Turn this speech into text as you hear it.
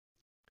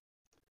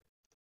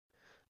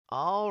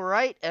All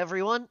right,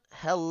 everyone.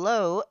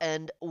 Hello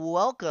and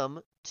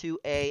welcome to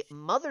a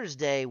Mother's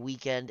Day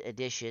weekend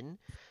edition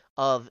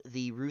of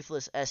the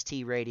Ruthless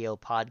ST Radio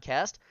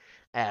podcast.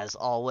 As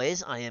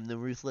always, I am the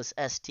Ruthless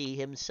ST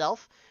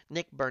himself,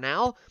 Nick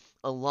Bernal,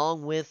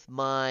 along with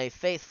my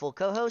faithful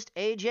co-host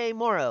AJ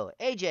Morrow.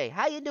 AJ,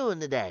 how you doing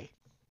today?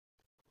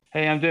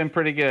 Hey, I'm doing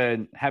pretty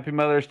good. Happy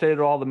Mother's Day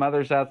to all the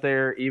mothers out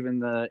there, even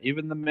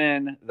the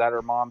men that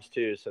are moms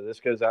too. So this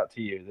goes out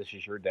to you. This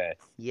is your day.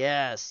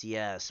 Yes,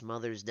 yes.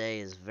 Mother's Day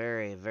is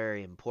very,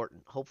 very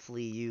important.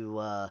 Hopefully,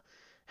 you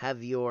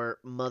have your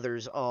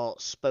mothers all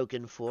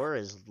spoken for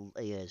as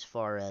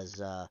far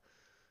as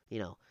you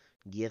know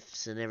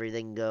gifts and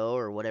everything go,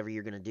 or whatever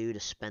you're gonna do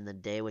to spend the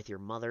day with your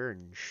mother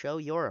and show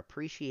your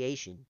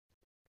appreciation.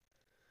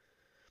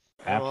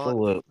 I know,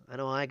 Absolute. I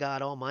know, I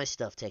got all my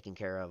stuff taken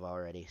care of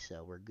already,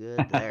 so we're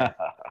good there.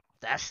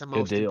 That's the Good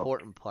most deal.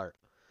 important part.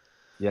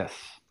 Yes.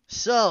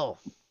 So,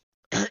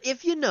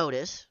 if you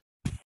notice,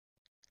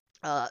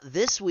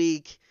 this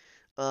week,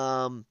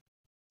 um,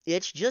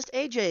 it's just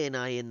AJ and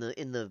I in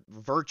the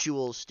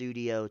virtual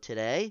studio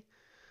today.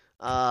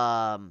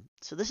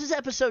 So this is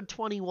episode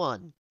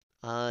 21.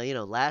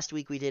 Last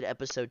week we did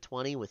episode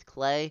 20 with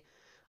Clay.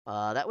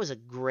 That was a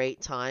great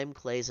time.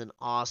 Clay's an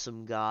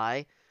awesome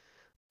guy.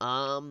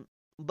 Um,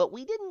 but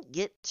we didn't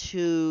get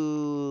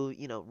to,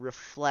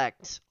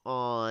 reflect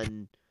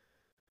on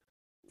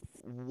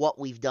what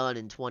we've done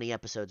in 20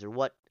 episodes, or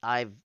what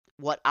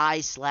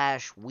I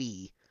slash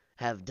we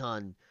have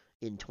done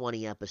in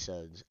 20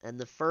 episodes. And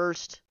the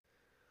first,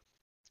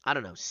 I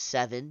don't know,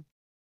 7,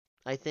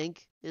 I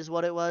think, is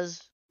what it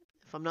was,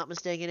 if I'm not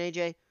mistaken, AJ. I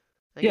think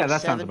it Yeah, was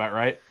that sounds 7. about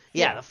right.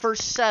 Yeah, Yeah. the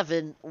first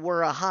 7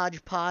 were a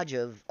hodgepodge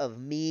of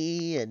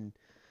me and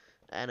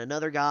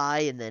another guy,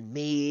 and then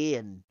me,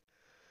 and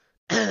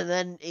and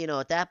then,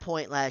 at that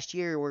point last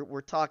year,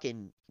 we're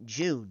talking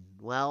June.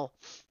 Well,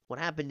 what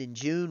happened in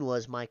June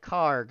was my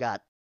car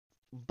got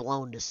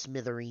blown to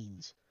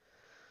smithereens.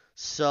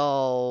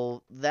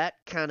 So that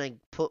kind of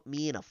put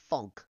me in a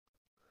funk.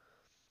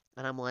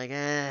 And I'm like,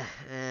 I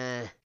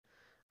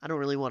don't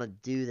really want to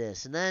do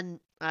this. And then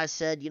I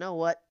said, you know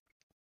what?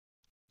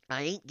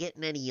 I ain't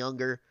getting any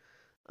younger.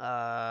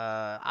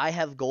 I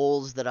have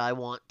goals that I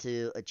want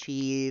to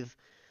achieve,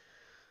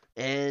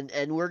 and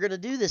we're gonna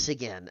do this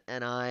again.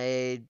 And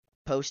I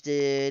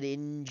posted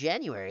in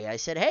January. I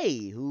said,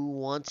 hey, who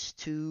wants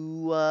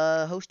to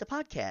host a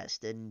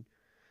podcast? And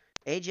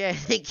AJ, I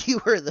think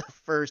you were the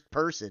first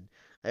person.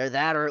 Either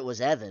that or it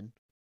was Evan.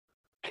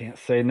 Can't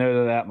say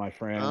no to that, my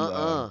friend.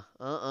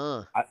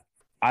 Uh-uh. I,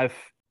 I've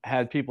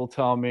had people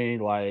tell me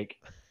like,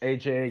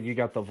 AJ, you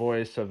got the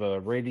voice of a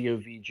radio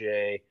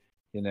VJ.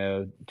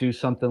 Do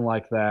something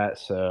like that.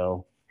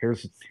 So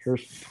here's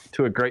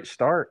to a great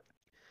start.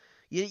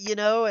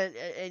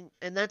 And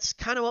that's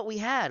kind of what we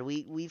had.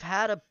 We've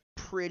had a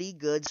pretty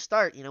good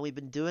start. We've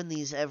been doing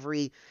these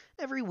every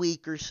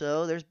week or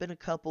so. There's been a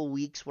couple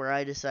weeks where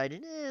I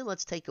decided,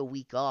 let's take a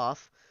week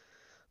off.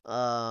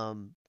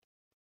 Um,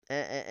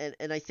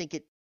 and I think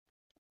it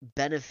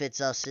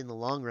benefits us in the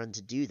long run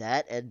to do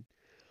that. And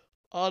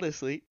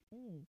honestly,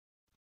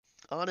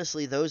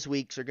 honestly, those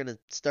weeks are gonna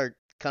start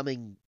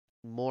coming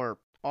more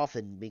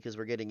often because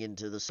we're getting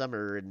into the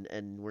summer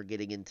and we're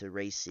getting into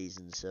race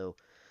season. So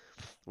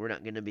we're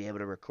not going to be able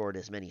to record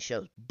as many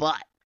shows.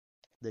 But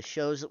the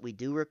shows that we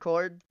do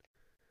record,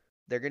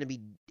 they're going to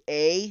be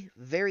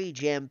very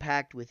jam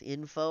packed with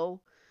info,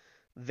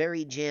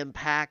 very jam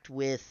packed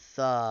with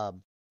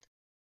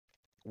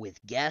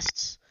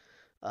guests.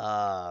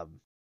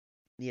 Um,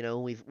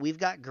 we've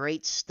got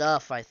great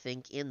stuff, I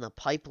think, in the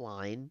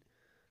pipeline.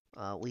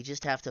 We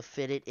just have to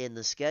fit it in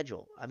the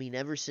schedule. I mean,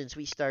 ever since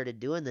we started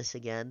doing this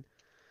again,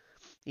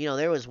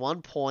 there was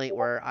one point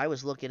where I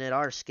was looking at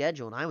our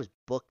schedule and I was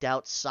booked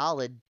out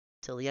solid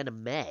till the end of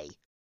May.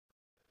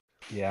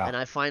 Yeah. And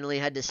I finally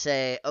had to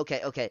say,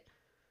 okay,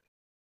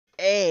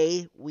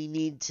 we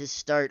need to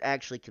start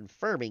actually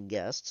confirming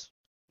guests.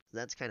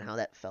 That's kind of how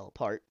that fell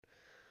apart.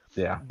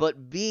 Yeah.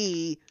 But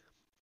B,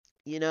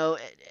 and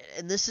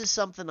this is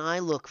something I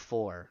look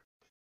for.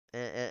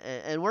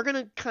 And we're going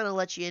to kind of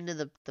let you into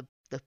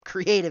the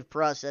creative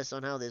process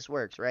on how this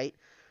works, right?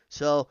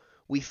 So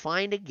we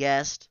find a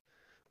guest.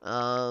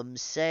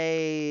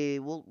 Say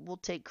we'll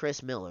take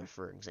Chris Miller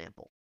for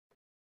example.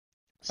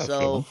 That's a good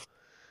So one.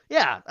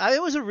 yeah,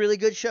 it was a really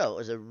good show. It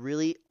was a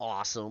really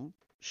awesome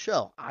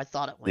show. I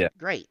thought it Yeah. went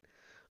great.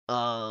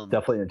 Um,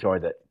 Definitely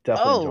enjoyed it.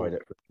 Definitely enjoyed oh,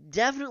 it.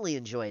 definitely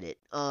enjoyed it.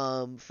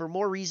 For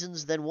more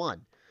reasons than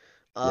one.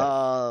 Yes.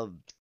 Um,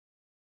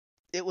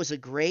 it was a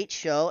great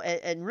show,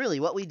 and really,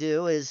 what we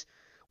do is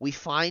we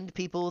find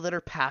people that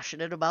are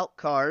passionate about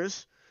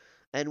cars,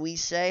 and we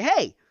say,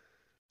 "Hey,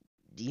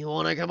 do you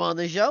want to come on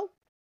the show?"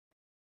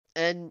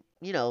 And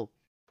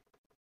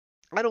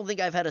I don't think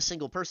I've had a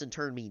single person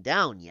turn me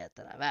down yet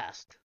that I've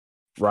asked.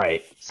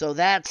 Right. So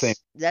Same.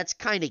 that's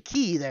kind of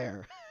key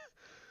there.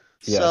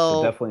 Yes, it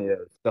So definitely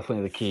is.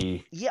 Definitely the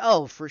key. yeah,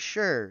 oh, for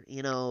sure.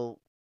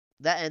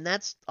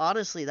 That's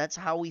honestly that's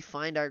how we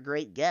find our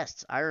great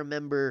guests. I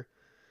remember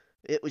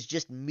It was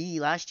just me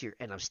last year,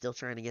 and I'm still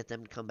trying to get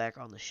them to come back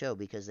on the show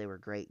because they were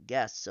great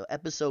guests. So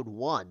episode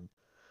 1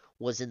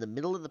 was in the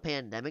middle of the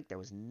pandemic. There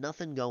was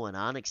nothing going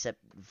on except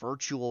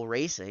virtual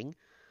racing,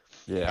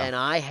 Yeah. and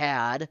I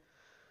had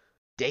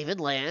David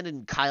Land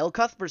and Kyle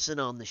Cuthbertson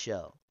on the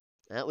show.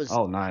 That was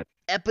Oh, nice.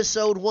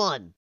 episode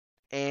 1,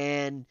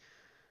 and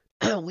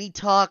we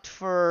talked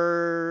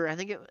for I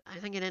think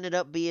it ended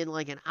up being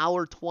like an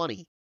hour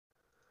 20.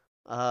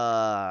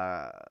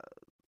 I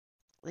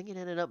think it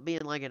ended up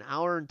being like an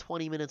hour and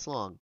 20 minutes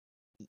long.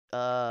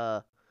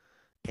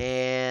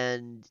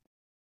 And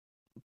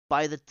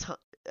by the time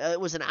it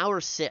was an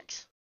hour 6.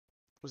 It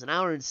was an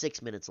hour and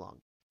 6 minutes long.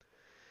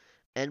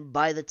 And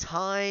by the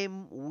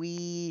time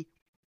we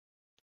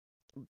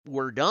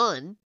were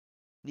done,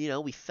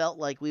 we felt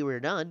like we were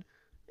done.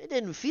 It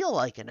didn't feel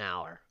like an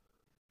hour.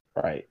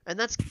 Right. And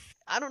that's,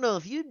 I don't know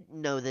if you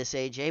know this,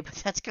 AJ, but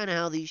that's kind of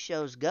how these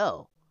shows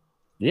go.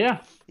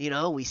 Yeah.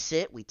 We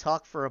sit, we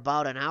talk for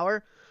about an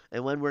hour,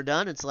 and when we're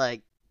done, it's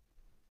like,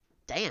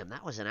 damn,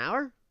 that was an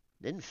hour?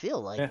 Didn't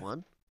feel like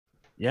one.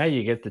 Yeah,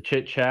 you get the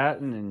chit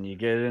chatting and you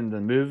get into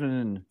moving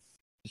and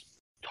just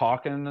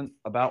talking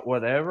about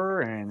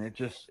whatever, and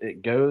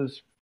it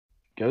goes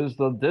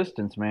the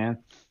distance, man.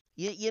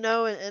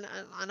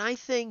 And I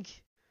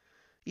think,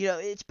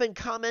 it's been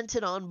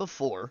commented on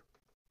before.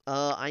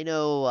 I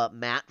know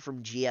Matt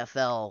from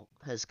GFL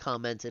has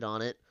commented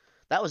on it.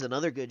 That was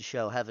another good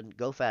show, having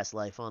Go Fast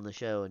Life on the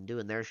show and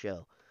doing their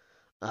show.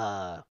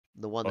 The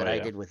one that I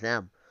did with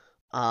them.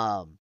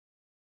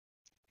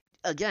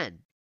 Again,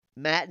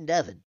 Matt and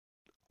Devin,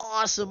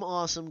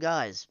 awesome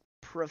guys,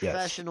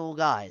 professional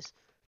guys,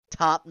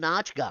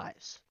 top-notch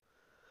guys.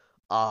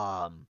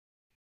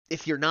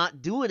 If you're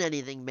not doing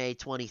anything May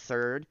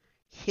 23rd,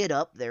 hit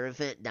up their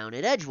event down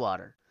at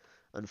Edgewater.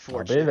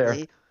 Unfortunately, I'll be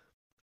there.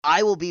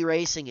 I will be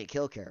racing at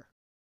Killcare.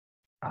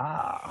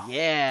 Ah.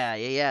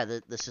 Yeah.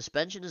 The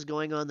suspension is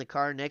going on the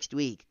car next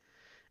week,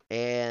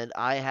 and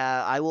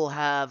I will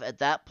have at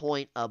that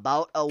point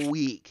about a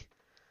week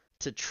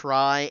to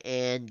try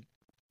and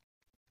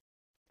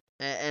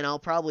I'll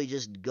probably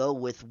just go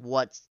with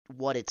what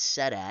it's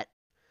set at.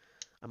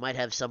 I might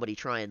have somebody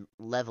try and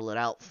level it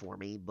out for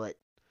me, but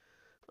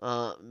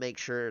make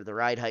sure the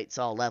ride height's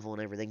all level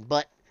and everything.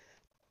 But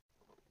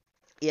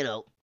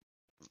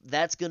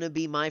that's going to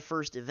be my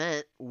first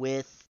event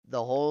with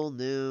the whole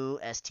new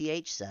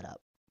STH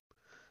setup.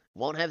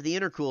 Won't have the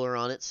intercooler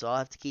on it, so I'll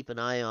have to keep an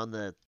eye on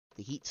the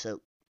heat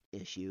soak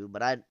issue,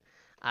 but I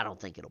don't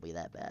think it'll be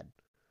that bad.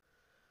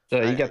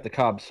 So you got the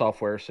Cobb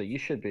software, so you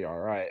should be all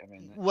right. I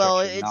mean,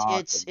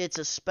 it's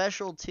a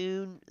special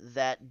tune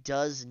that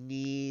does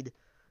need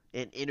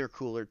an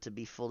intercooler to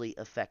be fully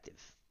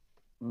effective.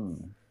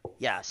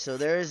 Yeah, so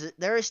there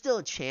is still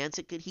a chance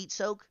it could heat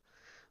soak,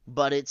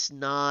 but it's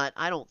not.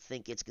 I don't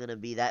think it's gonna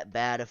be that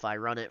bad if I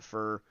run it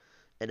for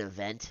an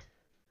event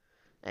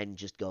and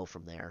just go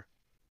from there.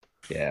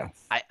 Yeah.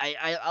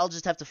 I'll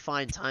just have to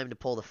find time to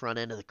pull the front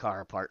end of the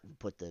car apart and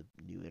put the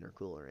new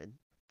intercooler in.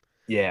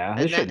 Yeah,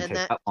 it shouldn't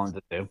take that long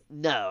to do.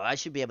 No, I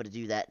should be able to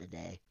do that in a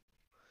day.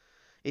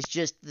 It's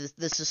just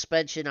the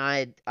suspension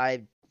I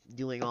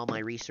doing all my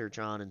research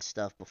on and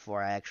stuff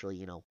before I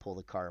actually, pull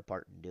the car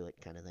apart and do it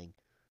kind of thing.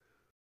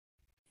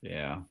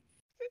 Yeah.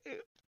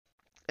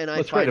 And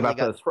what's great about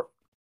those?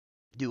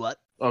 Do what?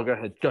 Oh, go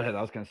ahead.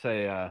 I was going to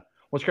say,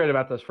 what's great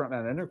about those front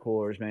mount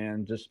intercoolers,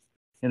 man, just,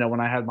 when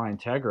I had my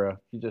Integra,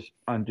 you just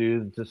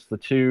undo just the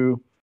 2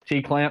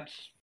 T-clamps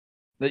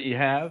that you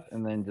have,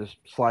 and then just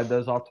slide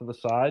those off to the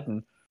side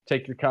and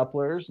take your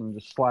couplers and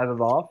just slide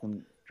it off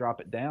and drop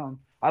it down.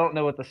 I don't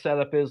know what the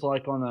setup is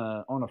like on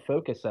a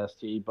Focus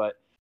ST, but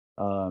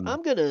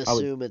I'm gonna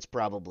assume it's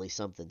probably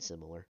something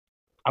similar.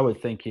 I would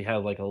think you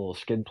have like a little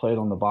skid plate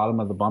on the bottom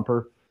of the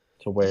bumper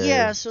to where.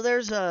 Yeah, so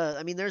there's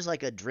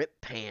like a drip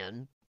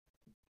pan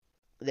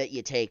that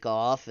you take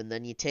off, and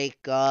then you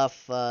take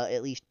off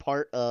at least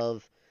part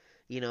of,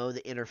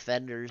 the inner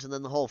fenders, and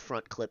then the whole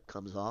front clip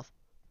comes off.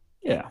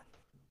 Yeah.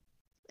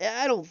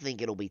 I don't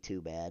think it'll be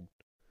too bad.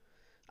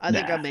 I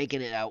think I'm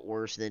making it out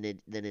worse than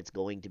it's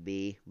going to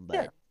be,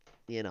 but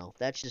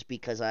that's just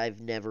because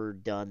I've never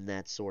done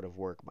that sort of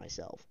work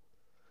myself.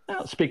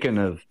 Now, speaking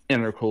of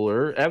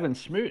intercooler, Evan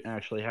Smoot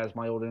actually has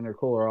my old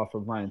intercooler off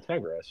of my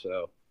Integra,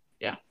 so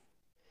yeah.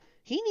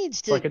 He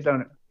needs to. It's like a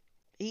donor.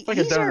 It's like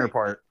a donor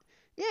part.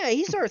 Yeah,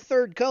 he's our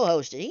third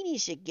co-host, and he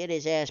needs to get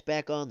his ass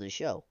back on the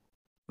show.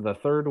 The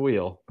third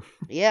wheel.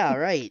 Yeah,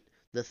 right.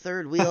 The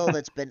third wheel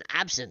that's been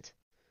absent.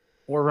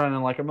 We're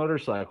running like a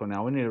motorcycle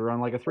now. We need to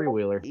run like a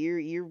 3-wheeler.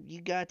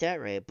 You got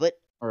that right, but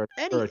or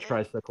a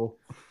tricycle.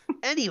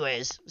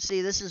 Anyways,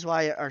 see, this is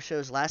why our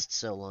shows last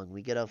so long.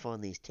 We get off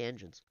on these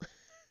tangents.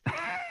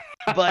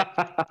 but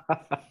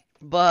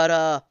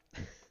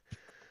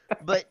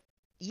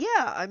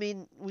yeah, I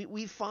mean,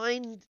 we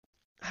find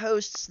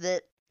hosts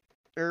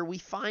we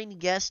find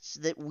guests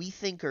that we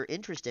think are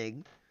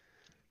interesting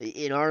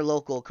in our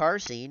local car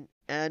scene,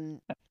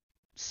 and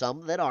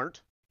some that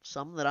aren't.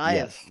 Some that I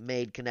have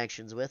made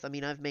connections with. I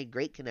mean, I've made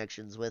great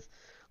connections with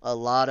a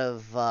lot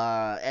of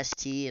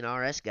ST and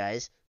RS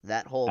guys.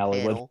 That whole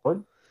panel.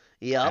 Wedgwood?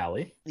 Yep.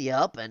 Allie.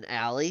 Yep. And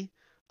Allie,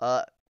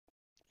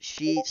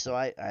 so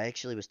I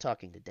actually was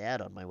talking to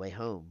Dad on my way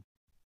home,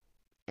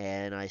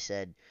 and I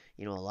said,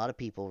 a lot of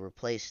people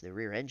replace the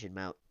rear engine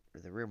mount or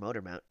the rear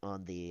motor mount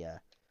on the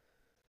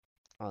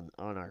on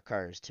our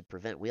cars to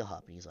prevent wheel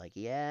hopping. He's like,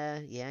 yeah,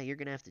 you're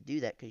gonna have to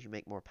do that because you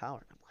make more power.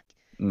 And I'm like,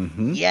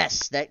 Mm-hmm.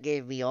 yes, that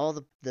gave me all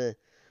the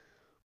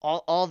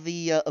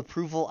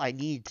approval I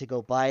need to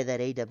go buy that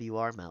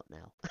AWR mount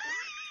now.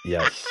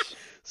 Yes.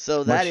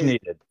 So Much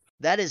needed.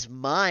 that is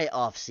my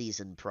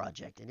off-season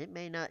project, and it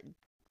may not.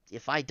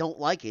 If I don't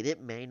like it,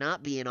 it may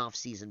not be an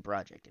off-season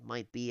project. It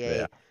might be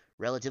Yeah. a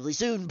relatively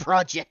soon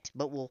project,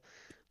 but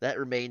that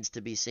remains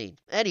to be seen.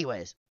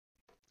 Anyways,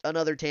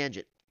 another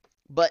tangent.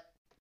 But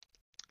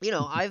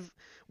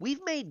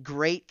we've made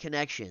great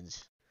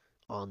connections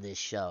on this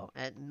show,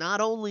 and not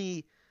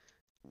only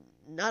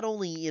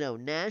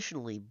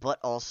nationally, but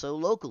also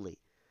locally.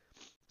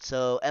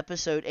 So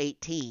episode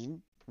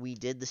 18, we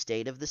did the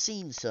state of the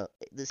scene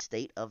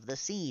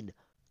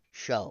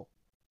show,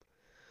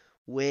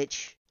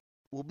 which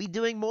we'll be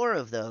doing more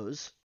of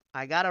those.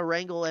 I gotta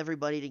wrangle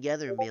everybody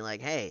together and be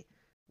like, hey,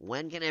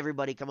 when can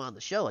everybody come on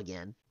the show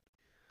again?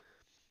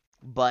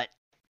 But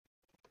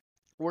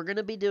we're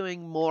gonna be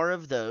doing more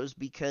of those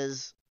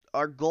because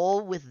our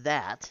goal with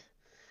that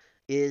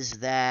is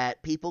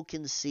that people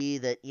can see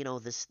that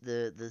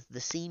the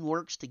scene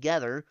works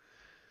together,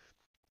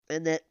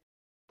 and that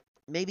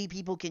maybe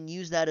people can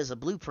use that as a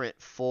blueprint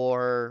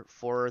for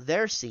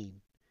their scene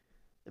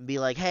and be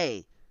like,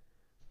 hey,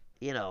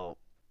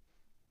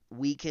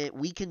 we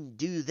can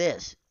do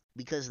this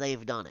because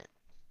they've done it.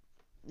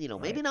 Maybe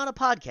Right. not a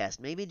podcast,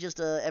 maybe just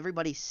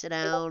everybody sit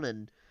down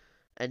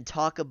and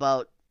talk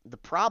about the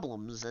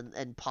problems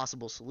and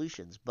possible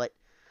solutions. But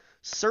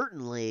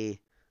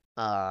certainly,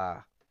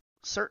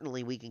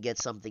 certainly we can get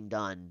something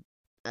done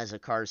as a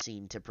car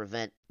scene to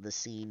prevent the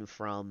scene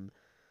from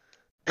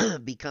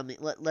becoming,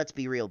 let's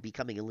be real,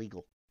 becoming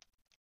illegal.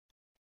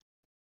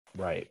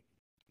 Right.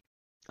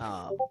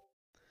 Um,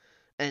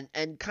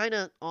 and kind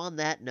of on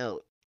that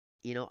note,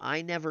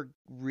 I never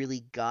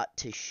really got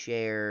to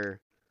share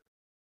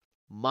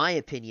my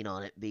opinion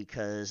on it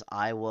because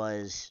I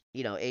was,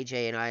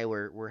 AJ and I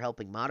were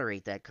helping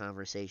moderate that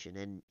conversation,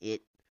 and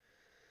It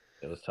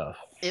was tough.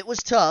 it was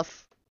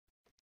tough.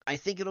 I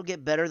think it'll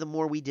get better the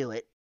more we do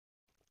it,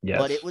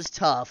 but Yes. it was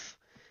tough.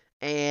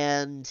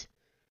 And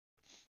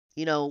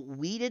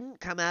we didn't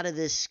come out of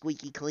this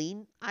squeaky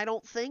clean, I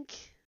don't think,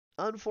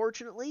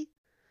 unfortunately.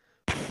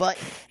 But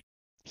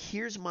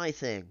here's my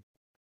thing.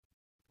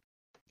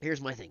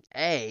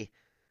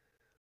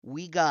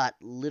 We got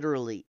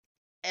literally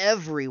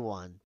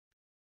everyone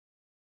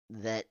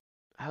that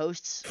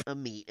hosts a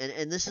meet,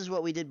 and this is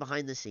what we did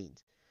behind the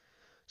scenes.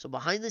 So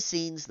behind the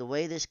scenes, the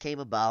way this came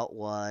about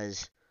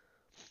was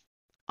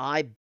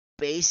I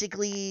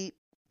basically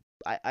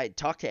I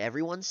talked to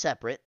everyone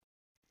separate,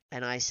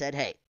 and I said,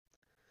 hey,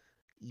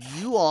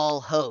 you all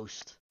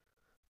host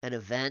an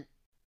event,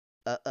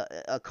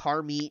 a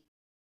car meet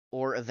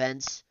or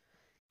events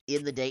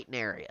in the Dayton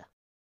area.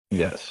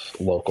 Yes.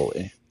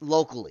 Locally.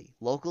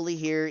 Locally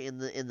here in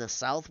the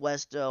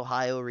Southwest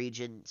Ohio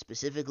region,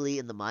 specifically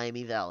in the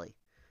Miami Valley,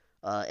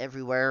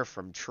 everywhere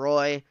from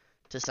Troy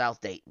to South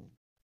Dayton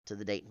to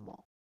the Dayton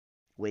Mall,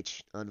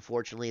 which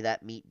unfortunately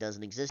that meet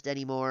doesn't exist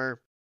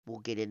anymore. We'll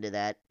get into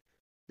that.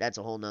 That's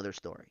a whole nother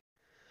story.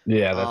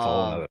 Yeah, that's a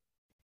whole nother.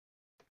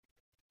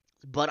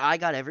 But I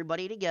got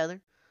everybody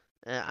together.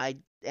 I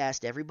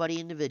asked everybody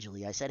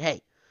individually. I said,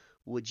 hey,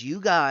 would you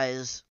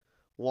guys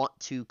want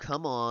to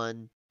come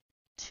on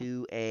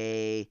to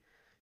a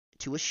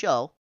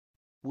show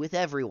with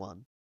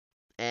everyone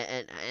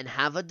and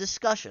have a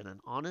discussion, an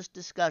honest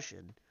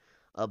discussion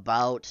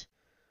about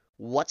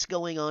what's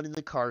going on in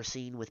the car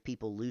scene with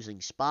people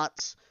losing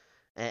spots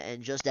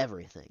and just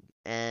everything.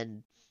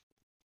 And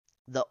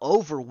the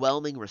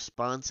overwhelming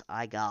response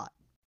I got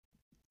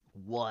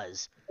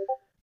was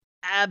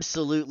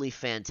absolutely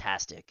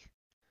fantastic.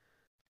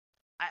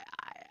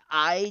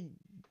 I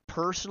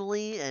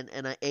personally, and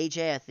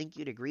AJ, I think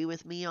you'd agree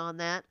with me on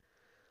that.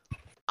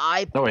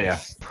 I Oh yeah.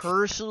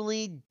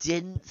 personally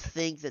didn't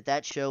think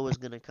that show was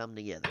going to come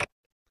together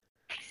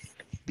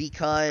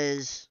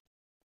because,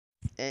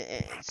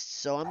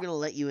 so I'm going to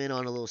let you in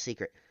on a little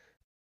secret.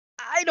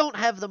 I don't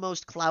have the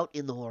most clout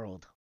in the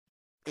world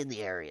in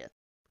the area.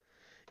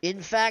 In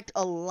fact,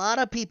 a lot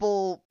of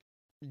people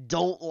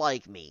don't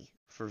like me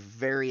for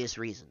various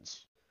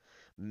reasons.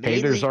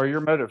 Haters are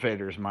your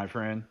motivators, my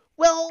friend.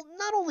 Well,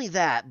 not only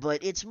that,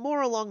 but it's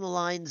more along the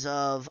lines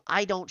of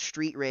I don't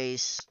street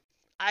race.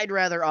 I'd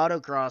rather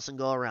autocross and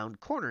go around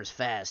corners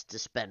fast to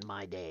spend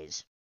my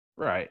days.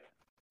 Right.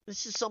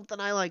 This is something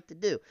I like to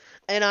do,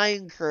 and I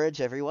encourage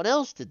everyone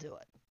else to do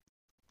it.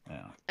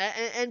 Yeah.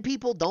 And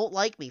people don't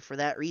like me for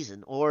that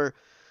reason. Or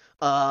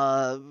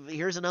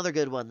here's another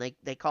good one.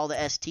 They call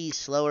the ST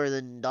slower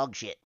than dog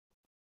shit.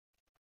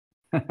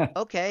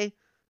 Okay,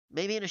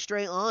 maybe in a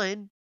straight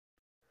line,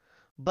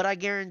 but I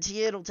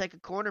guarantee it'll take a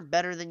corner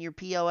better than your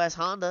POS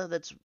Honda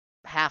that's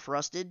half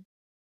rusted.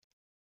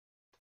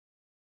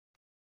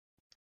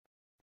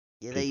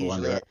 Yeah, they People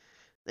usually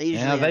They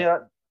usually Yeah,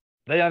 have.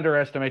 they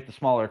underestimate the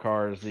smaller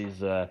cars. Well,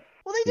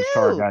 they These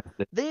car do. guys,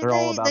 They they're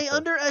all they about they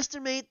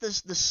underestimate the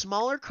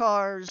smaller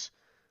cars,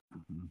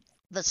 Mhm.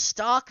 the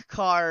stock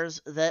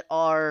cars that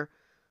are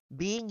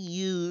being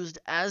used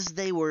as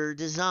they were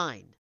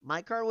designed.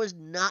 My car was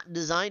not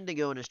designed to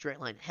go in a straight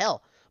line.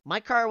 Hell, my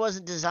car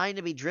wasn't designed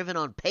to be driven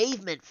on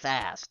pavement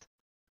fast.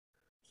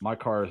 My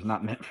car is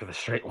not meant for the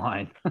straight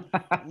line.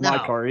 My No,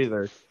 car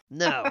either.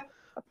 no.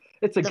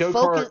 It's a The go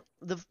Focus, kart.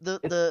 It's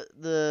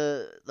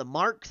the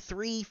Mark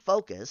III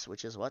Focus,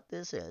 which is what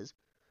this is,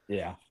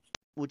 yeah,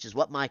 which is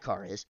what my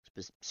car is.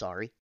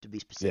 Sorry to be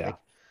yeah, specific,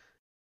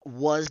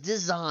 was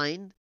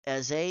designed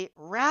as a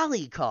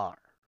rally car.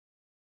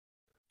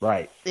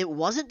 right. It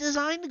wasn't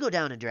designed to go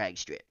down a drag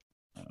strip.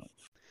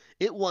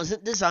 It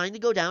wasn't designed to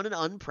go down an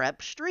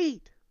unprepped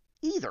street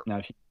either.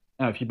 Now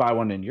if you buy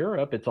one in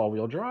Europe, it's all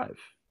wheel drive.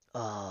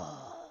 Uh,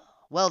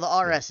 well, the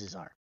Yeah. RSs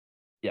are.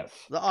 Yes.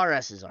 The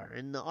RSs are.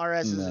 And the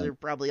RSs No. are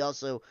probably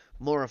also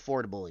more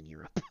affordable in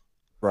Europe.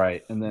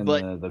 Right, and then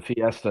But the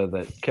Fiesta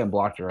that Ken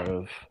Block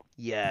drove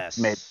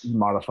yes.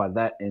 modified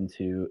that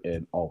into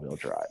an all-wheel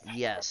drive.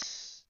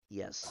 Yes.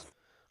 Yes.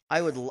 I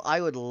would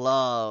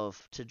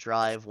love to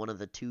drive one of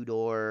the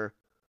two-door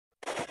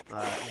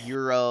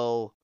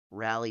Euro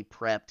rally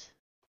prepped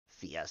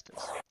Fiestas.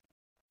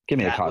 Give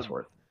me a That would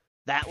Cosworth.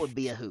 that would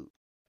be a hoot.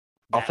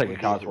 I'll That take a would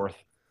be a hoot. Cosworth.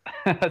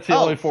 That's the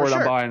Oh, only for Ford I'm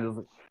sure.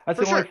 buying. That's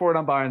For the only sure. Ford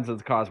I'm buying is a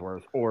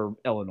Cosworth or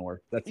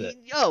Eleanor. That's it.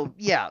 Oh,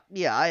 yeah.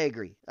 Yeah, I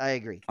agree.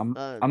 I'm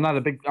not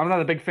a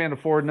big fan of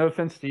Ford. No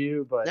offense to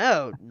you, but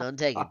No, none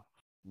taken.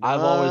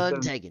 I've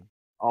None taken.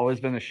 always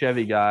been a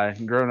Chevy guy.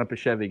 Growing up a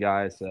Chevy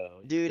guy, so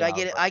Dude, I yeah.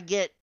 get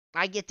it.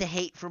 I get the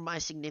hate from my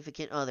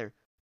significant other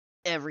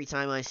every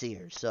time I see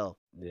her. So,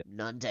 Yeah.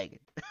 none taken.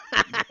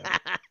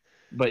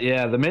 But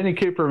yeah, the Mini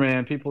Cooper,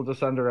 man, people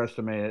just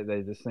underestimate it.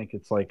 They just think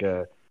it's like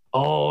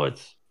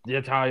it's the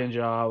Italian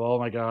job. Oh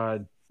my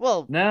God.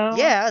 Well, No.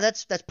 yeah,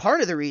 that's part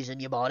of the reason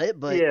you bought it,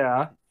 but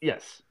Yeah.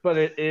 Yes. But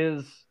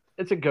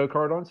it's a go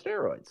kart on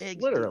steroids,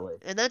 literally.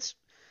 and that's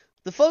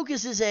the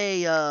Focus is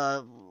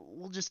a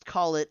we'll just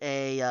call it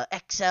a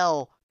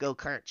XL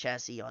go-kart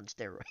chassis on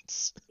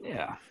steroids.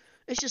 Yeah.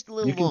 It's just a You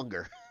little can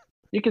longer.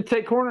 you can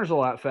take corners a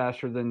lot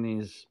faster than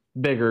these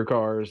bigger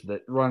cars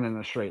that run in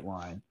a straight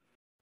line.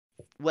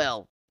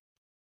 Well,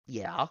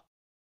 yeah,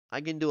 I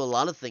can do a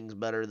lot of things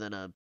better than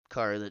a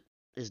car that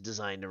is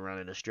designed to run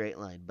in a straight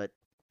line, but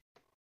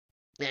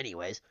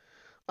anyways,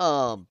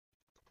 um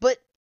but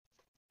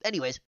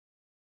anyways,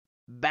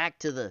 back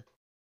to the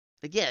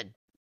again,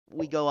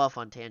 we go off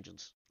on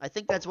tangents. I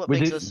think that's what We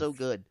makes do. us so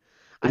good.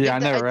 Yeah, I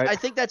know, right? I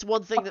think that's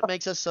one thing that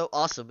makes us so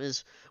awesome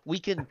is we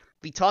can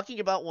be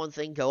talking about one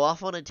thing, go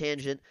off on a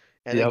tangent,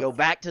 and then Yep. go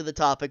back to the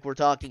topic we're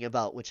talking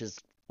about, which is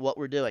what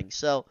we're doing.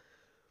 So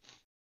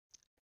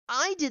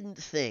I didn't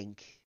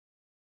think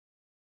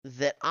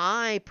that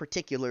I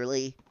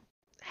particularly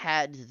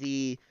had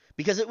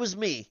because it was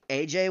me.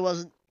 AJ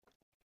wasn't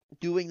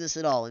doing this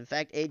at all. In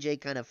fact, AJ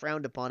kind of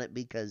frowned upon it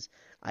because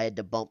I had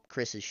to bump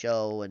Chris's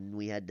show and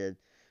we had to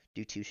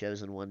do two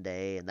shows in one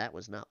day, and that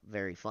was not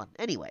very fun.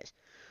 Anyways,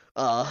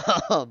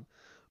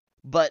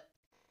 but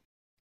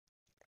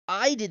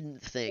I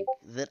didn't think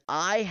that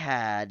I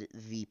had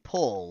the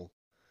pull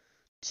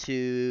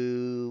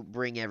to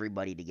bring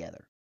everybody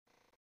together.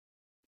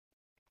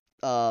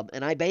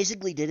 And I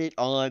basically did it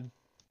on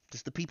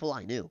just the people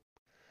I knew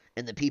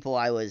and the people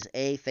I was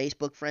A,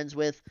 Facebook friends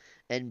with,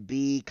 and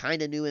B,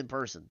 kind of knew in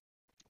person.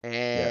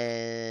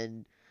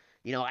 And,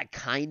 I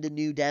kind of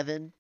knew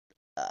Devin.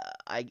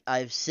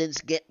 I've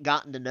since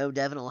gotten to know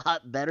Devin a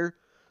lot better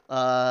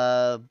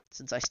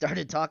since I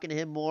started talking to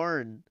him more.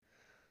 And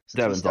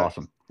Devin's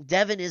awesome.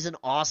 Devin is an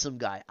awesome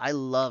guy. I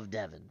love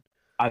Devin.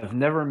 I've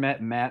never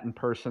met Matt in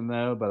person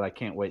though, but I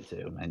can't wait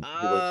to. And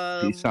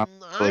he sounds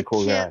really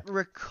cool guy. I can't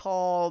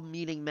recall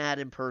meeting Matt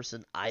in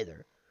person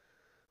either.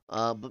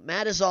 But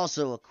Matt is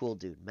also a cool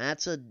dude.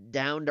 Matt's a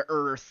down to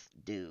earth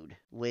dude,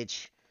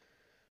 which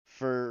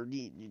for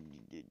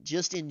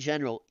just in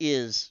general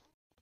is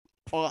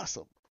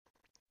awesome.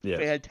 Yeah.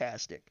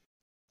 Fantastic.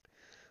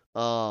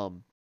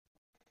 But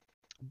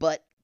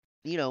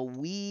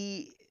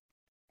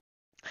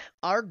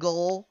our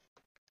goal,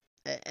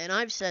 and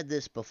I've said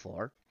this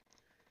before,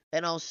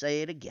 and I'll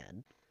say it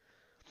again.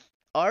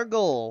 Our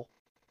goal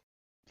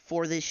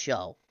for this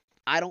show,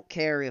 I don't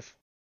care if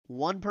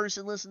one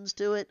person listens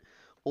to it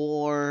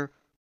or,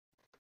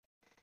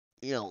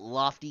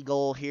 lofty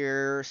goal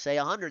here, say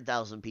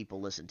 100,000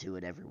 people listen to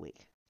it every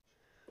week.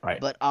 Right.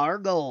 But our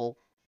goal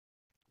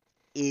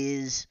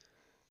is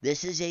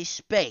this is a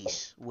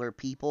space where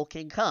people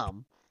can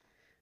come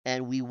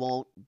and we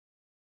won't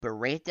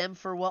berate them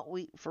for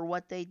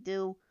what they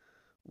do.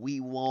 We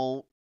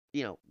won't,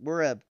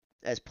 we're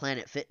as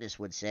Planet Fitness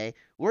would say,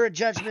 we're a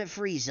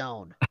judgment-free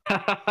zone.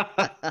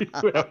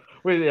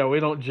 we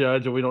don't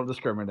judge and we don't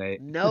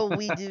discriminate. No,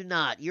 we do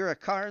not. You're a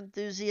car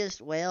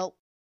enthusiast? Well,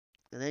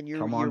 then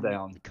come on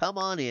down. Come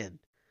on in.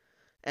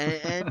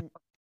 And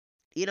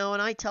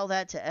and I tell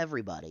that to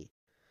everybody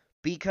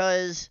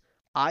because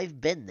I've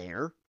been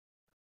there.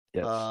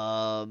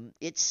 Yes.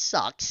 It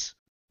sucks.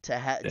 to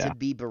Yeah.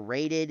 be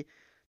berated,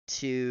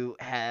 to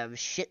have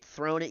shit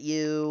thrown at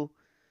you.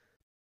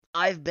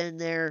 I've been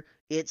there.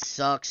 It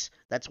sucks.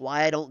 That's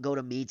why I don't go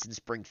to meets in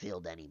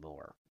Springfield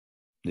anymore.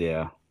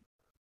 Yeah.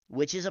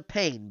 Which is a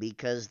pain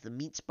because the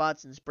meat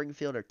spots in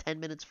Springfield are 10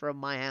 minutes from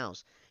my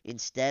house.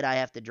 Instead, I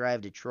have to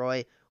drive to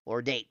Troy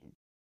or Dayton.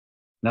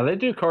 Now they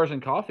do cars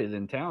and coffee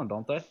in town,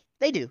 don't they?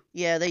 They do.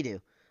 Yeah, they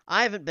do.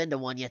 I haven't been to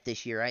one yet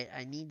this year.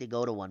 I need to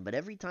go to one, but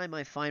every time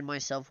I find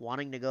myself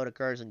wanting to go to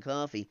Cars and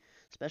Coffee,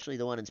 especially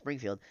the one in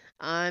Springfield,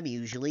 I'm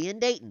usually in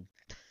Dayton.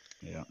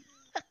 Yeah.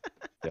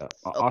 Yeah.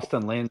 So,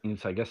 Austin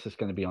Landings, I guess it's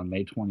going to be on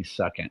May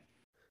 22nd.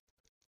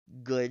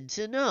 good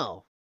to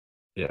know.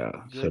 Yeah.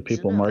 So Good to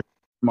people know.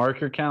 mark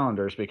your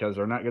calendars because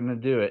they're not going to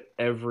do it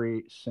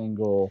every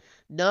single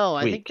No,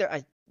 I think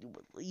week.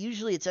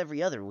 usually it's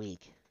every other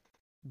week,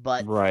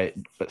 but Right.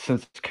 But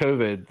since it's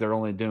COVID, they're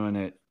only doing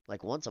it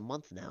like once a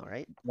month now,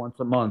 right? once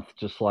a month,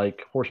 just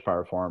like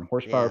Horsepower Farm.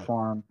 Horsepower Yeah.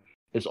 Farm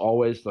is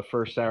always the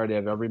first Saturday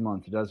of every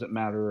month. It doesn't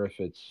matter if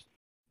it's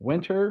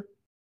winter,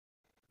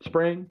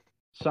 spring,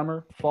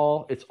 summer,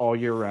 fall. It's all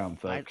year round,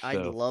 folks.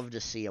 I'd So love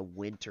to see a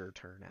winter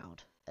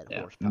turnout at yeah,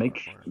 Horsepower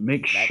Farm.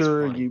 make That's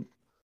sure funny.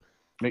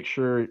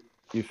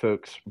 you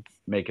folks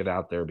make it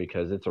out there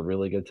because it's a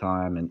really good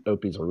time, and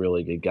Opie's a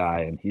really good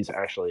guy, and he's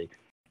actually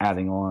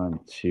adding on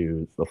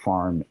to the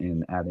farm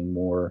and adding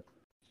more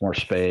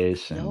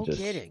space and No just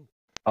kidding.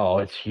 oh,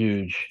 it's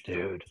huge,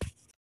 dude.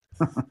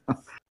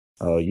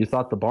 Oh, you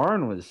thought the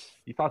barn was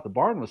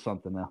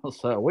something else.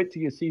 Wait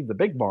till you see the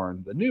big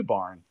barn, the new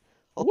barn.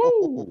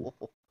 Woo!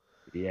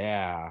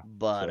 Yeah.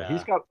 But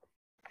So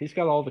he's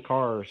got all the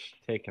cars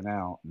taken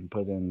out and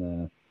put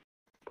in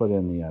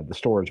the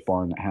storage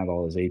barn that had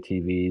all his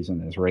ATVs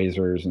and his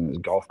razors and his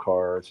golf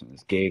carts and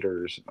his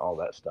gators and all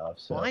that stuff.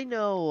 So well, I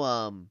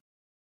know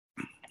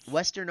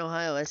Western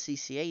Ohio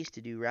SCCA used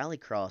to do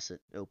rallycross at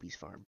Opie's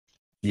farm.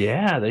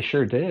 yeah, they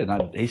sure did.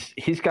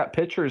 He's got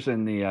pictures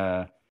in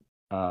the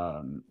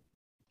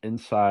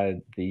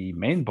inside the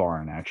main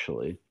barn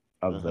actually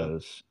of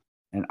those,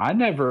 and I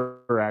never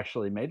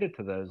actually made it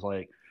to those.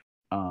 Like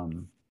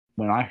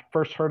when I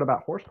first heard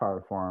about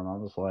Horsepower Farm, I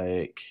was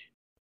like,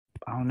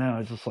 I don't know,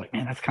 it's just like,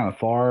 man, that's kind of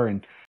far.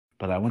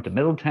 But I went to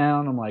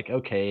Middletown. I'm like,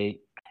 okay,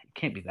 it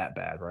can't be that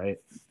bad, right?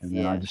 And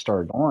then I just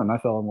started going. And I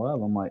fell in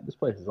love. I'm like, this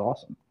place is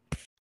awesome.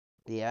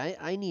 Yeah,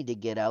 I need to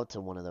get out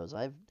to one of those.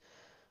 I've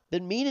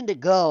been meaning to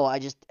go. I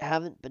just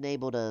haven't been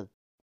able to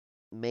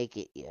make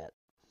it yet.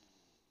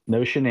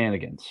 No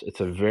shenanigans. It's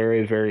a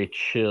very, very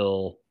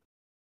chill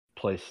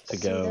place to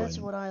See, go. that's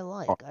And what I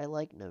like. I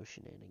like no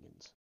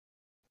shenanigans.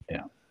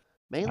 yeah,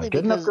 Mainly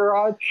good enough because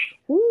garage.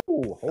 Ooh,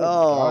 oh my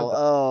God.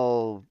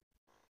 oh,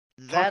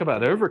 Talk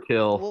about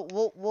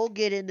overkill. we'll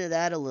get into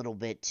that a little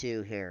bit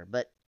too here,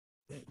 but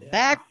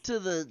back to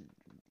the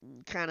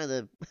kind of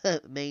the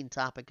main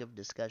topic of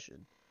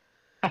discussion.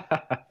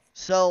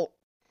 So,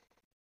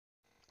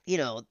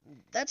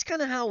 that's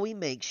kind of how we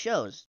make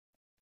shows.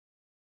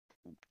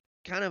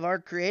 Kind of our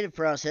creative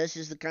process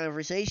is the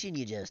conversation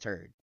you just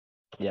heard.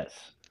 Yes.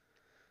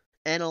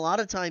 And a lot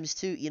of times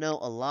too,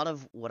 a lot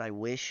of what I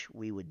wish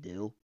we would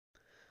do,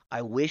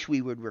 I wish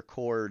we would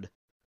record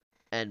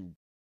and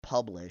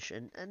publish,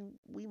 and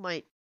we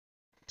might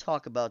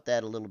talk about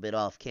that a little bit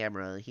off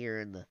camera here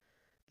in the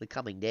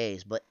coming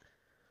days. But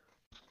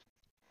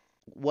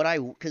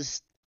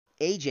because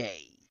AJ,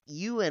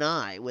 you and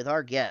I, with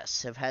our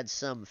guests, have had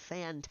some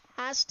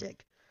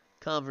fantastic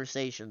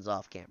conversations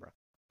off camera.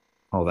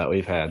 Oh, that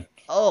we've had.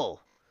 Oh,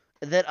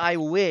 that I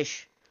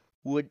wish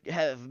would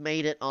have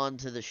made it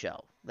onto the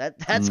show.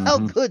 That's how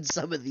good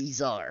some of these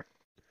are.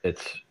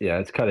 It's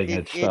cutting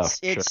edge stuff.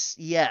 It's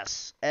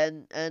yes,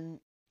 and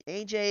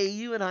AJ,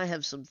 you and I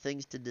have some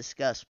things to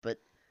discuss, but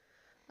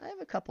I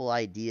have a couple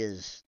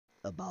ideas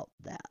about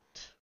that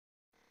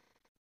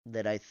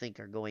I think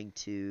are going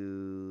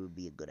to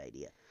be a good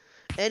idea.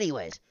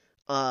 Anyways,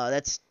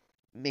 that's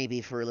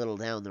maybe for a little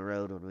down the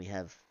road when we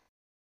have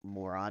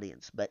more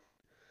audience. But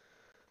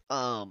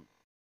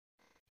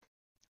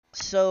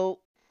so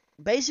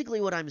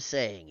basically what I'm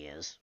saying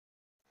is,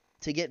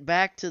 to get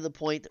back to the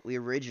point that we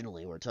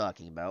originally were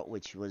talking about,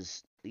 which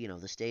was,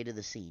 the State of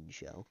the Scene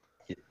show.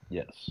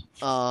 Yes.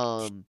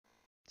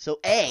 So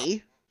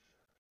I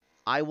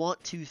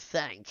want to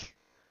thank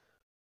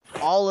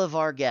all of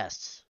our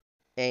guests.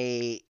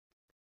 A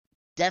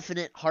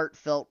definite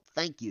heartfelt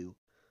thank you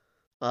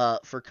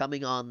for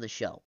coming on the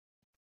show.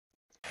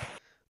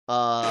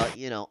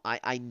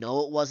 I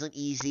know it wasn't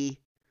easy.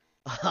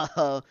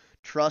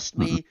 Trust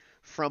me,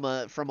 from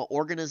an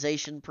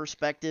organization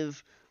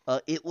perspective,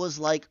 it was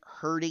like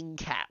herding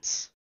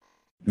cats.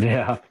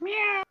 Yeah.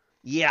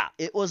 Yeah,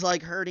 it was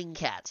like herding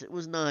cats. It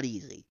was not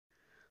easy.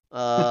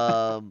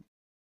 And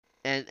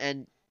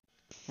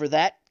for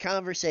that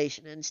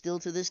conversation, and still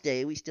to this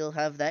day, we still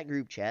have that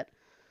group chat.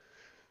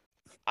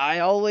 I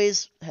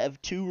always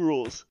have two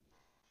rules,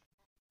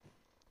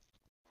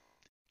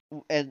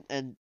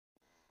 and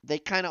they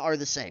kind of are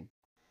the same.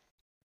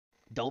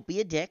 Don't be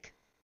a dick,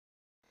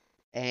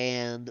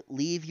 and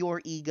leave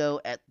your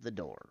ego at the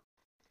door.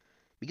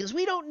 Because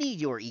we don't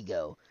need your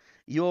ego.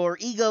 Your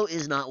ego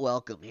is not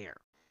welcome here.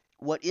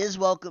 What is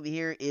welcome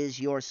here is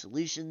your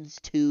solutions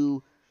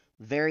to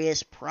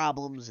various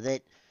problems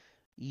that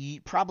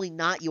you probably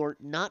not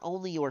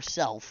only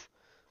yourself,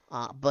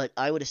 but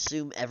I would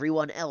assume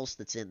everyone else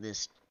that's in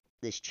this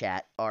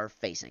chat are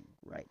facing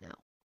right now.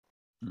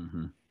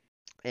 Mm-hmm.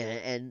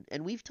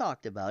 And we've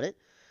talked about it.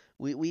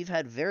 We've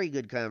had very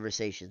good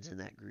conversations in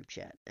that group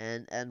chat,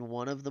 and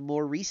one of the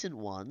more recent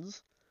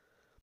ones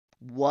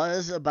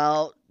was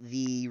about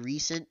the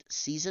recent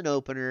season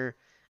opener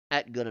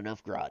at Good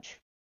Enough Garage.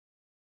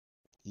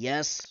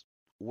 Yes,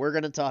 we're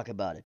going to talk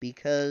about it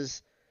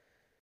because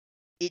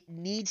it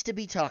needs to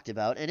be talked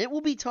about, and it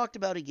will be talked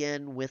about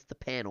again with the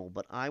panel,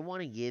 but I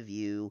want to give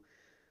you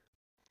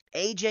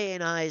AJ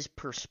and I's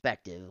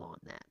perspective on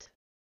that.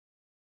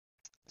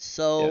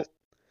 So, Yes.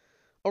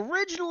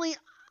 originally,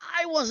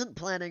 I wasn't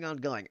planning on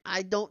going.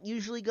 I don't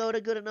usually go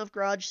to Good Enough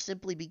Garage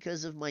simply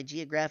because of my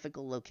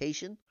geographical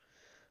location.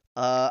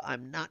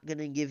 I'm not going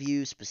to give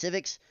you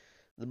specifics.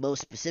 The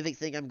most specific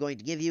thing I'm going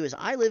to give you is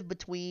I live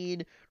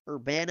between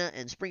Urbana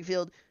and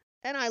Springfield,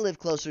 and I live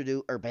closer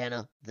to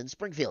Urbana than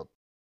Springfield.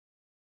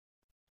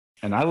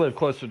 And I live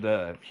closer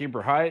to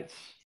Heber Heights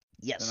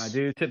Yes. than I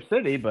do Tip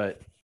City,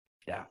 but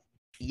yeah.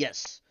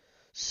 Yes.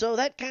 So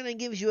that kind of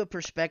gives you a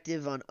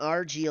perspective on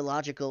our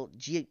geographical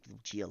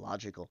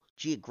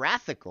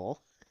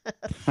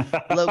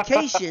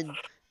location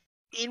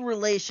in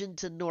relation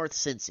to North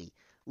Cincy.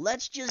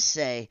 Let's just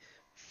say,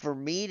 for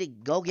me to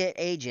go get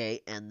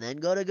AJ and then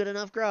go to Good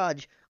Enough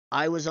Garage,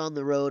 I was on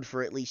the road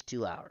for at least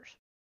 2 hours.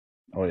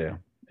 Oh yeah,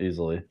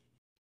 easily.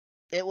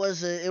 It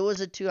was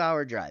a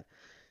 2-hour drive.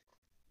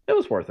 It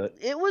was worth it.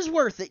 It was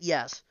worth it,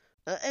 yes.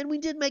 And we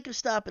did make a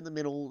stop in the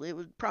middle.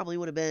 It probably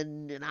would have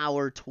been an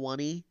hour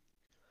 20.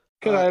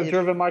 Could I have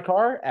driven my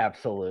car?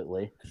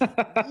 Absolutely.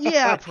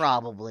 Yeah,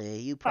 probably.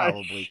 You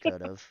probably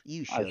could have.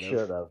 You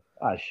should have.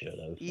 I should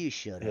have. You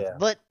should have. Yeah.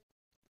 But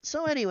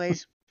so,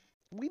 anyways,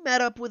 we met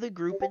up with a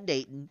group in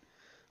Dayton,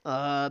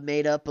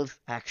 made up of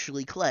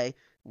actually Clay.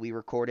 We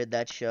recorded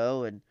that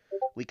show, and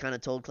we kind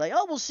of told Clay,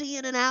 "Oh, we'll see you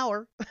in an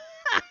hour."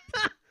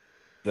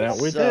 That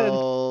we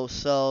did.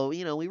 So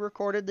we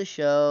recorded the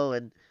show,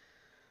 and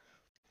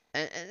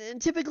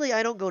typically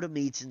I don't go to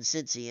meets in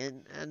Cincy,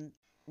 and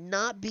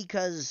not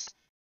because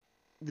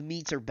the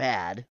meets are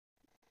bad,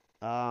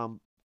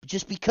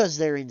 just because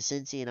they're in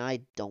Cincy, and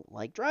I don't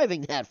like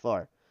driving that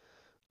far.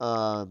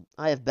 I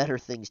have better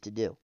things to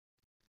do.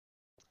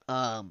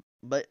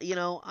 But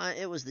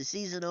it was the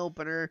season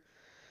opener,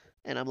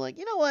 and I'm like,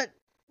 you know what?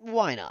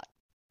 Why not?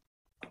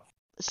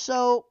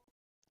 So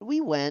we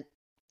went,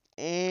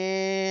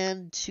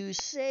 and to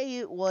say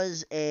it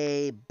was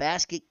a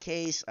basket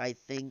case, I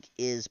think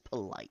is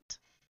polite.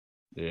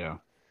 Yeah.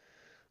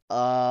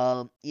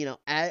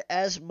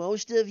 As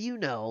most of you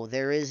know,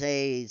 there's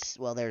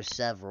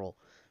several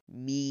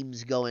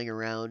memes going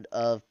around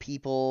of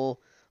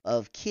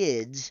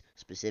kids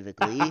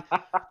specifically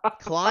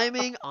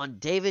climbing on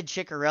David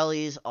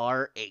Ciccarelli's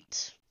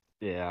R8.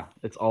 Yeah,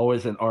 it's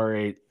always an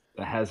R8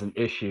 that has an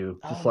issue.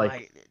 Just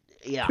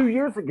yeah. 2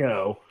 years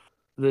ago,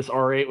 this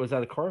R8 was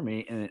at a car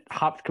meet and it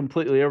hopped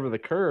completely over the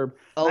curb.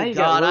 Oh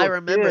God, I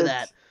remember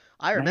that.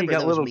 I remember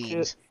those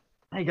memes.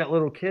 Now you got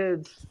little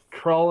kids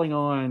crawling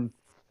on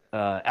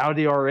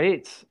Audi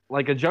R8s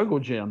like a jungle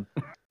gym.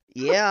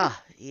 Yeah.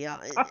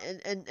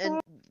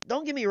 And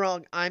don't get me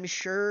wrong, I'm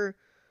sure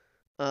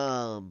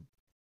I'm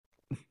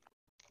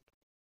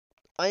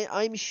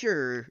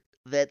sure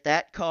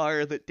that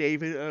car that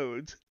David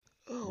owns.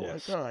 Oh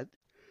yes. My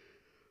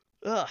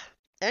God.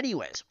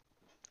 Anyways,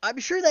 I'm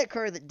sure that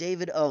car that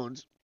David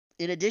owns,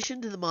 in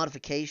addition to the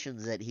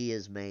modifications that he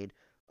has made,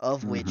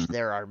 of which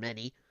there are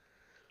many.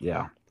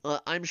 Yeah.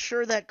 I'm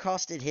sure that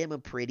costed him a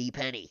pretty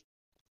penny.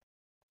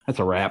 That's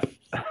a wrap.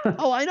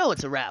 Oh, I know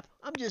it's a wrap.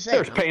 I'm just saying.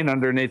 There's paint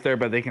underneath there,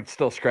 but they can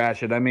still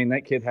scratch it. I mean,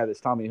 that kid had his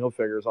Tommy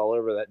Hilfigers all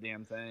over that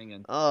damn thing.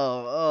 And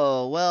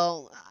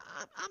well,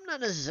 I'm not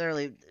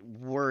necessarily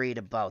worried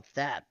about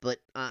that, but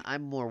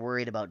I'm more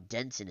worried about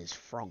dents in his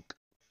frunk.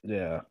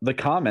 Yeah, the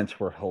comments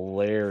were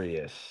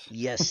hilarious.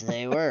 Yes,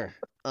 they were.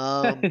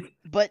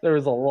 But there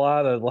was a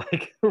lot of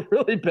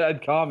really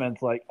bad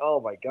comments, like, "Oh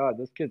my God,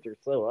 those kids are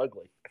so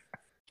ugly."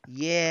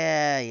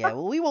 Yeah.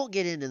 Well, we won't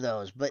get into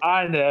those, but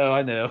I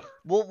know.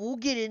 We'll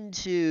get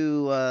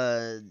into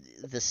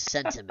the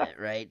sentiment,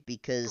 right?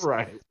 Because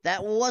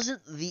that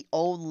wasn't the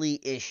only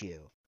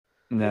issue.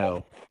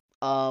 No.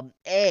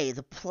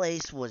 The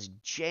place was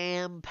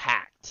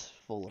jam-packed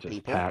full of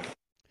people. Packed.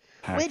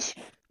 Which,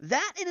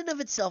 that in and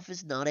of itself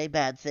is not a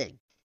bad thing.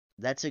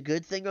 That's a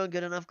good thing on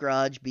Good Enough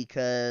Garage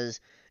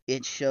because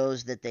it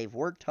shows that they've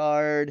worked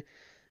hard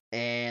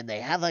and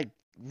they have a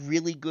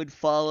really good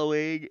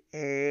following,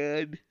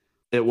 and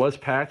it was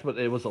packed, but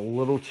it was a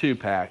little too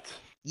packed.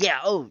 Yeah,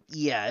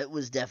 it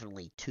was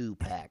definitely too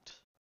packed.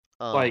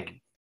 The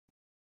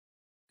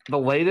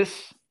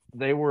latest,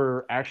 they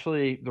were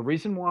actually the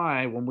reason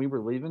why when we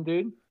were leaving,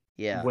 dude.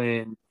 Yeah.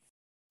 When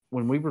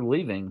we were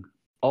leaving,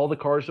 all the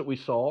cars that we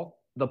saw,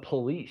 the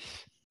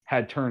police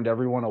had turned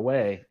everyone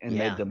away and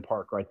made them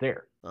park right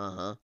there.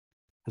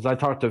 Because I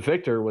talked to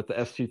Victor with the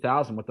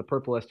S2000, with the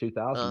purple S2000,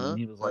 and Uh-huh.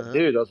 he was like, Uh-huh.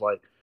 dude, I was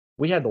like,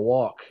 we had to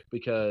walk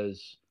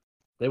because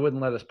they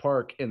wouldn't let us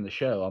park in the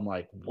show. I'm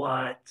like,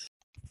 what?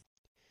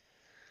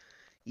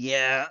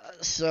 Yeah,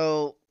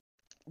 so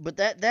but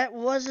that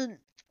wasn't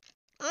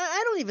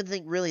I don't even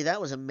think really that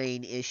was a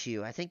main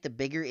issue. I think the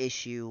bigger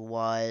issue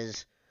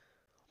was,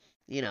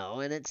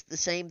 and it's the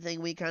same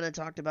thing we kind of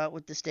talked about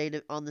with the State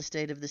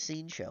of the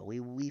Scene show.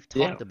 We've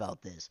Yeah. talked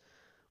about this.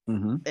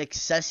 Mm-hmm.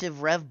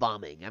 Excessive rev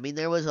bombing. I mean,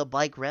 there was a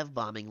bike rev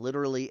bombing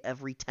literally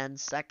every 10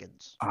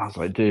 seconds. I was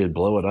like, dude,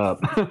 blow it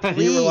up.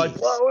 You were like, Please,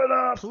 blow it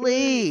up, dude.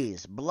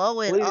 please blow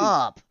it Please.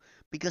 up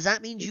because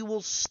that means you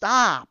will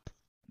stop.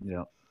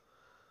 Yeah.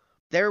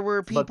 There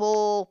were But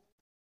people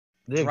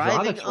the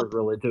driving exotics were up.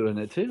 really doing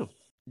it too.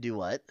 Do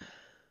what?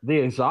 The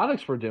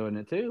exotics were doing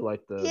it too,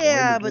 like the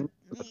Yeah, but Lamborghini,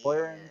 the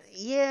McLarens.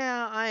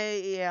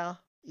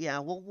 yeah.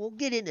 We'll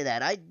get into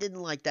that. I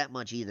didn't like that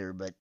much either,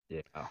 but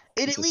Yeah.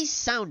 it at least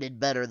sounded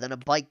better than a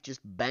bike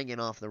just banging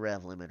off the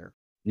rev limiter.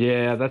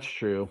 Yeah, that's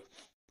true.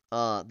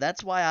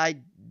 That's why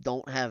I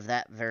don't have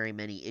that very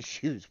many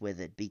issues with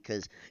it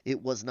because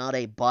it was not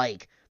a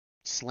bike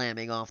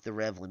slamming off the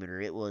rev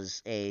limiter. It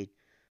was a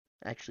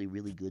actually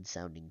really good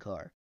sounding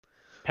car.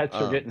 Pets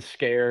are getting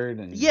scared,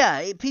 and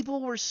Yeah,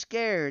 people were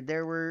scared.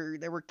 There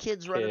were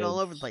kids running all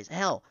over the place.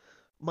 Hell,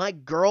 my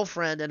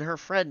girlfriend and her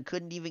friend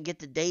couldn't even get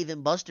to Dave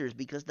and Buster's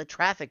because the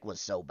traffic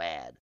was so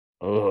bad.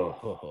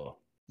 Oh.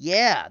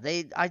 Yeah,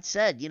 I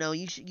said, you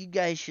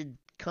guys should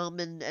come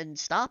and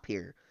stop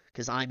here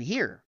because I'm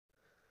here.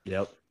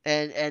 Yep.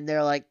 And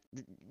they're like,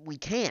 we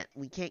can't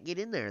get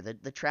in there.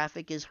 The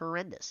traffic is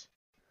horrendous.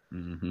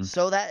 Mm-hmm.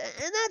 So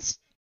that's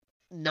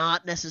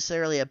not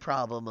necessarily a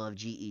problem of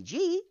GEG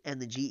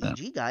and the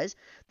GEG guys.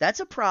 That's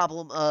a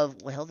problem of,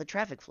 well, the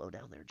traffic flow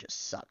down there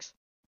just sucks.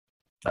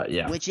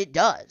 Yeah. Which it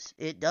does.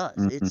 It does.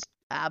 Mm-hmm. It's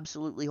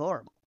absolutely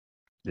horrible.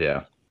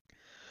 Yeah.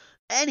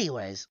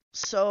 Anyways,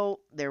 so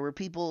there were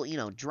people,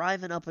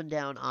 driving up and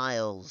down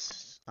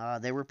aisles.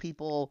 There were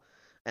people,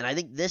 and I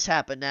think this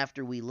happened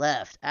after we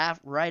left.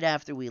 Right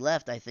after we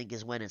left, I think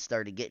is when it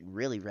started getting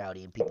really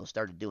rowdy and people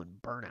started doing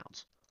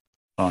burnouts.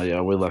 Oh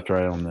yeah, we left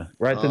right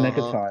the nick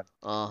of time.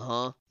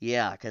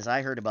 Yeah, because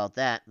I heard about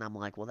that, and I'm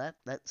like, well,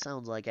 that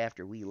sounds like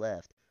after we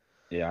left.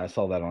 Yeah, I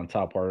saw that on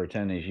Top Water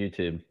Tenny's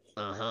YouTube.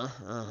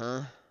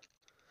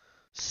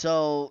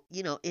 So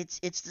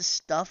it's the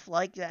stuff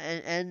like that,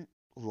 and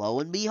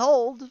lo and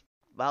behold,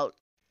 about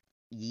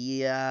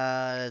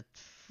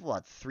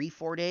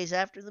 3-4 days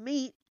after the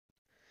meet,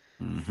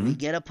 we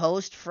get a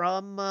post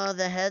from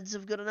the heads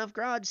of Good Enough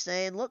Garage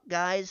saying, "Look,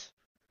 guys,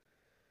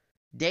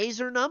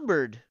 days are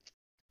numbered.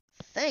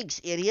 Thanks,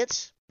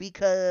 idiots,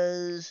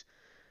 because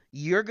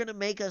you're going to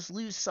make us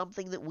lose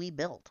something that we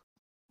built."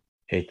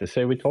 Hate to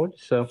say we told you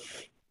so.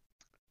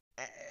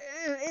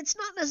 It's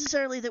not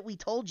necessarily that we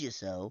told you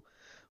so.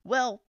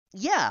 Well,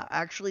 yeah,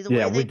 actually, the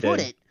way they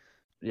put it.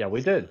 Yeah,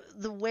 we did.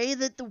 The way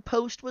that the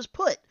post was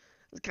put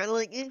was kind of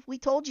like, we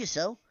told you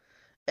so.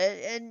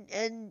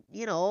 And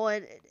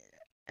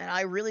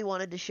I really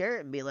wanted to share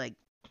it and be like,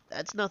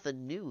 that's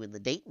nothing new in the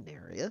Dayton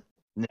area.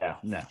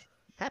 No.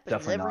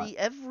 Happens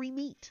every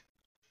meet.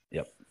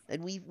 Yep.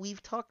 And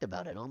we've talked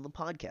about it on the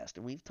podcast,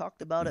 and we've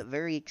talked about it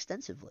very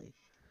extensively.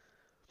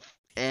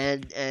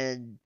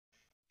 And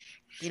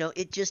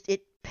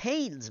it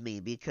pains me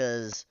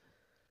because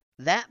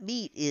that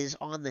meet is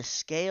on the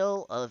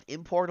scale of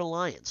Import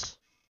Alliance.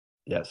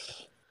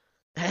 Yes.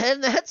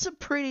 And that's a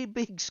pretty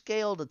big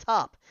scale to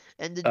top.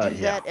 And to do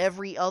that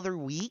every other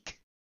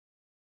week.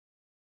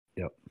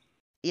 Yep.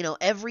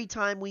 Every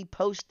time we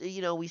post,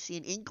 we see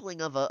an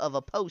inkling of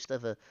a post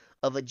of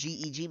a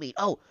GEG meet.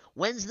 Oh,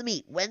 when's the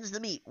meet? When's the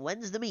meet?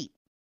 When's the meet?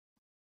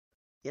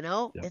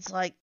 Yep. It's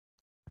like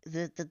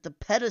the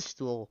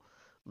pedestal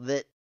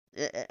that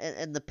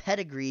and the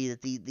pedigree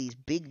that these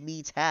big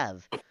meets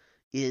have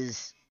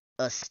is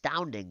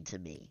astounding to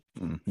me.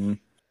 Mm-hmm.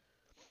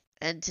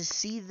 And to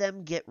see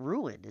them get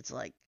ruined, it's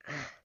like,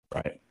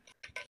 right.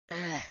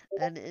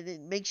 And it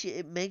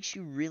makes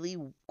you really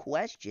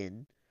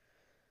question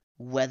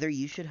whether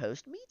you should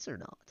host meets or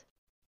not.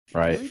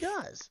 Right. It really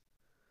does.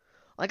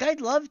 Like,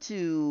 I'd love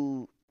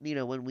to,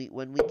 when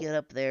we get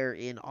up there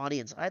in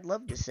audience, I'd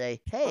love to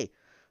say, hey,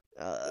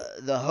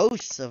 the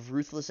hosts of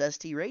Ruthless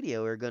ST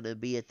Radio are going to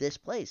be at this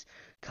place.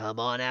 Come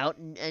on out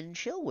and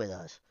chill with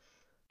us.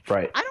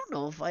 Right. I don't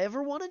know if I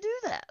ever want to do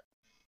that.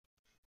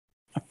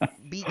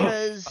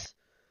 Because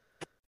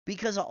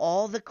of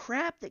all the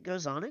crap that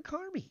goes on at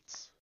car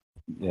meets.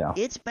 Yeah.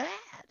 It's bad.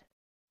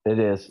 It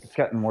is. It's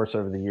gotten worse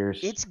over the years.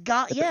 It's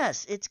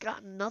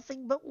gotten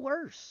nothing but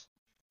worse.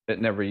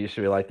 It never used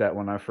to be like that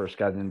when I first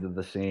got into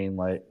the scene.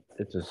 Like,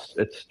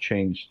 it's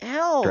changed.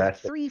 Hell,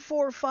 drastically.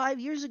 4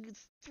 years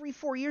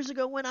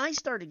ago when I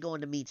started going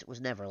to meets, it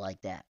was never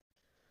like that.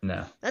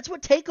 No. That's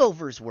what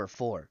takeovers were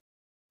for.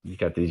 You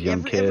got these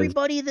young kids.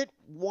 Everybody that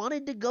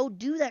wanted to go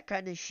do that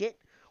kind of shit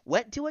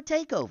went to a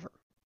takeover.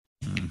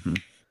 Mm-hmm.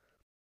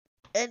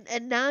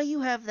 And now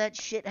you have that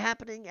shit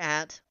happening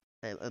at,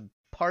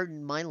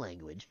 pardon my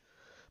language,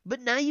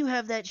 but now you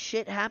have that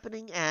shit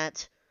happening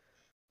at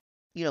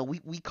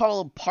we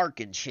call them park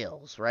and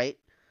chills, right?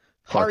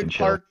 Park and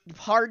chill.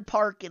 Hard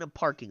park in a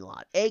parking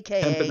lot,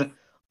 aka Pimping,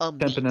 a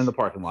pimping in meet. the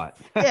parking lot.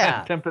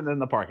 Yeah, Pimping in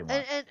the parking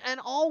lot. and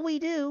all we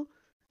do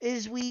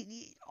is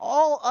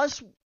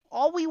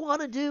all we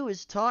want to do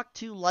is talk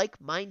to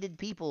like-minded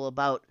people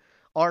about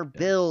our Yeah.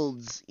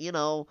 builds,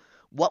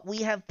 what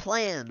we have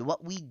planned,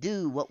 what we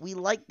do, what we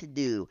like to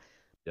do.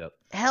 Yep.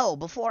 Hell,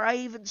 before I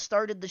even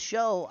started the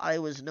show, I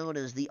was known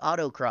as the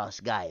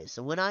autocross guy.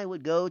 So when I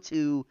would go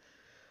to,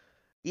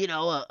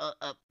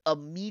 a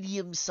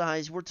medium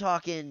size, we're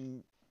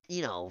talking,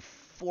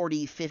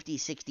 40, 50,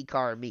 60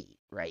 car meet,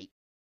 right?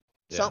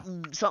 Yeah.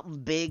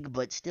 Something big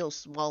but still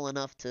small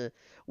enough to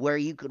where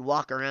you could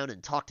walk around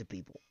and talk to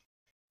people.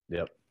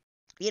 Yep.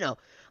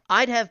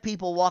 I'd have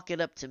people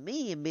walking up to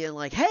me and being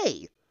like,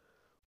 "Hey,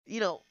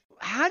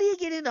 how do you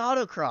get into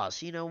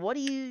autocross? What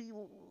do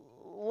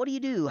you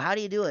do? How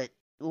do you do it?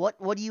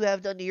 What do you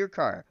have done to your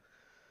car?"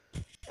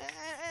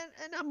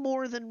 And I'm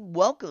more than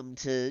welcome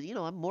to,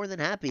 I'm more than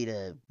happy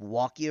to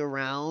walk you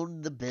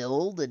around the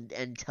build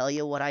and tell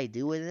you what I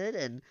do with it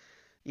and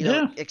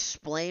Yeah.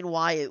 explain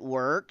why it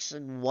works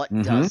and what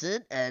Mm-hmm.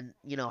 doesn't and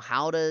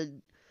how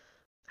to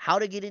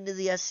get into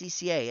the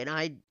SCCA.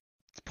 And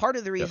part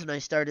of the reason I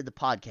started the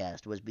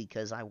podcast was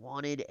because I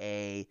wanted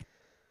and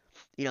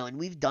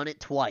we've done it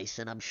twice,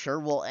 and I'm sure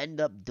we'll end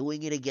up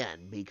doing it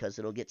again because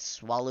it'll get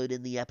swallowed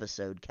in the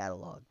episode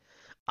catalog.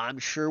 I'm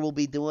sure we'll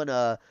be doing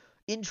a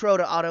intro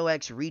to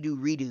AutoX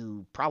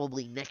redo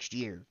probably next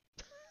year.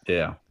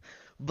 Yeah.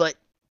 But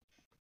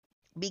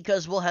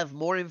because we'll have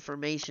more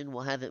information,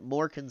 we'll have it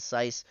more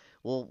concise,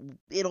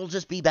 it'll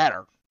just be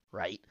better,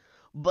 right?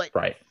 But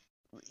Right.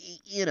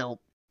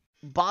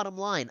 Bottom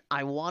line,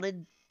 I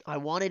wanted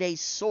a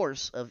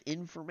source of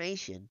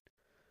information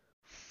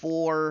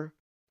for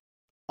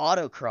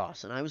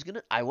autocross, and I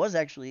was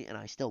actually, and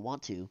I still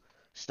want to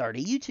start a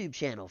YouTube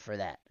channel for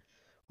that.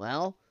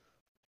 Well,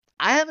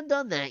 I haven't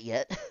done that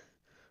yet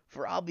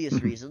for obvious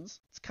reasons.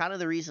 It's kind of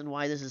the reason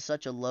why this is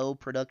such a low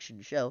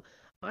production show.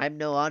 I'm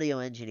no audio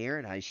engineer,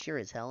 and I sure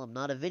as hell am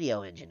not a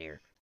video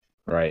engineer.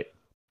 Right.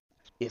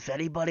 If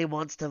anybody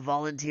wants to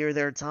volunteer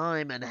their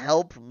time and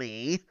help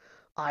me,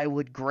 I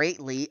would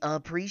greatly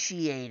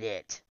appreciate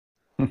it.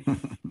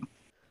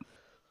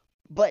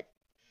 But,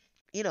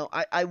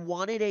 I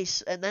wanted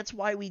and that's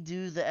why we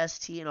do the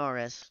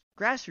ST&RS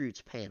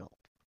grassroots panel.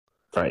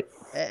 Right.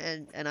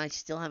 And I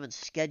still haven't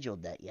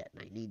scheduled that yet,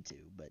 and I need to,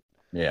 but.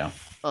 Yeah.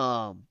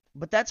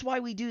 But that's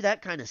why we do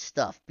that kind of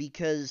stuff,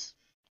 because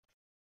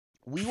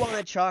we want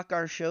to chock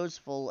our shows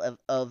full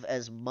of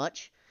as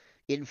much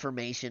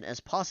information as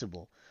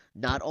possible.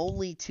 Not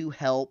only to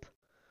help,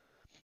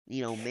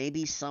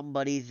 maybe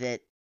somebody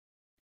that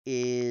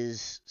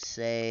is,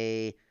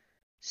 say,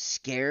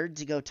 scared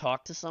to go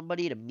talk to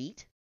somebody to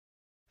meet,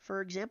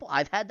 for example.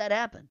 I've had that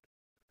happen.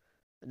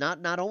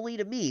 Not only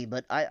to me,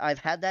 but I've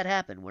had that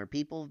happen where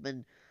people have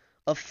been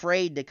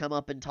afraid to come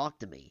up and talk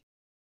to me.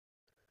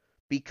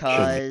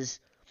 Because,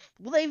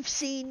 they've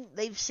seen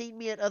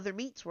me at other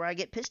meets where I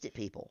get pissed at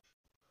people.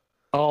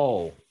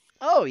 Oh.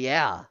 Oh,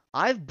 yeah.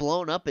 I've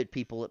blown up at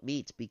people at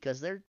meets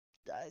because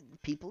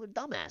people are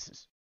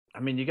dumbasses. I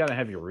mean, you got to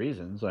have your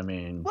reasons. I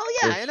mean. Well,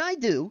 yeah, and I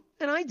do.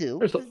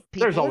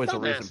 There's always a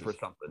reason for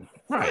something.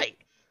 Right.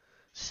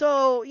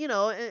 So,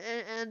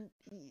 and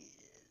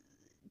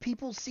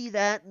people see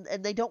that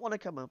and they don't want to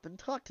come up and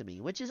talk to me,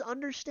 which is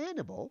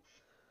understandable.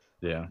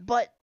 Yeah.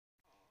 But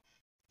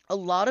a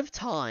lot of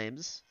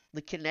times,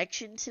 the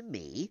connection to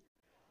me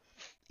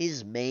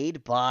is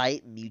made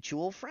by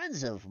mutual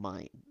friends of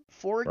mine.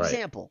 For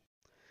example,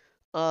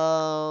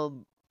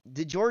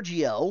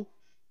 DiGiorgio,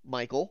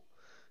 Michael,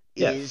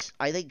 is,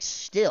 I think,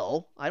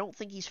 still, I don't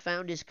think he's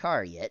found his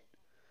car yet.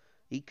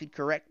 He could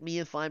correct me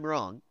if I'm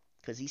wrong,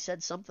 because he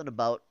said something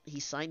about he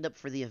signed up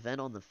for the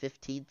event on the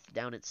 15th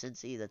down at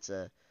Cincy. That's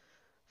a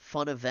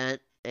fun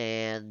event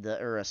and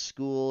or a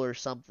school or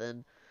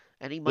something,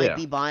 and he might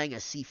be buying a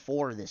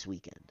C4 this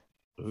weekend.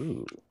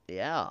 Ooh.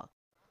 Yeah.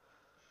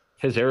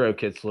 His aero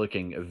kit's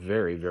looking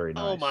very, very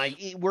nice. Oh my!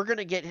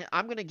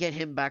 I'm gonna get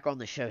him back on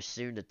the show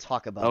soon to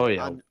talk about. Oh it.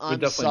 yeah.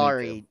 I'm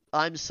sorry.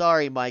 I'm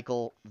sorry,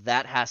 Michael.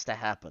 That has to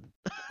happen.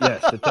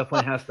 Yes, it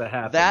definitely has to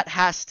happen. That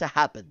has to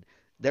happen.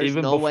 There's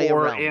even no way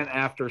around before and it.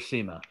 After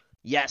SEMA.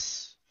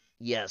 Yes.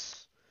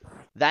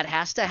 That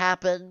has to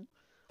happen.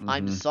 Mm-hmm.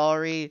 I'm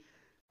sorry.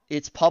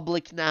 It's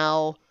public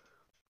now.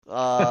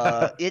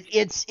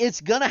 It's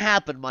gonna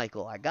happen,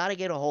 Michael. I gotta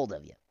get a hold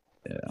of you.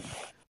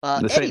 Yeah.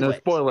 This ain't no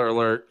spoiler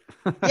alert.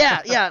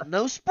 yeah,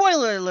 no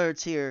spoiler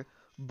alerts here.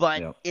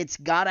 But it's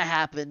gotta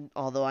happen,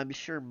 although I'm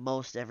sure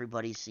most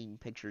everybody's seen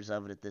pictures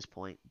of it at this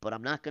point. But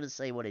I'm not gonna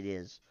say what it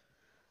is.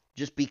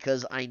 Just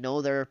because I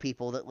know there are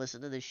people that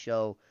listen to this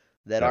show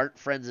that aren't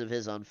friends of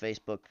his on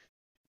Facebook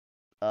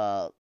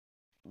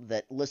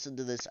that listen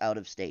to this out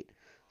of state.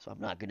 So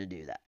I'm not gonna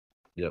do that.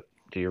 Yep.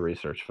 Do your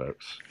research,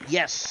 folks.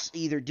 Yes,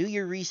 either do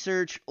your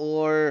research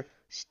or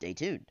stay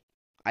tuned.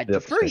 I'd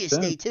prefer you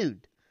stay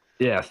tuned.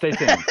 Yeah, stay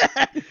tuned.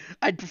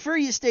 I'd prefer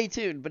you stay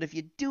tuned, but if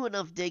you do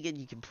enough digging,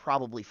 you can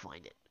probably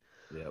find it.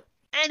 Yep.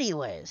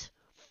 Anyways,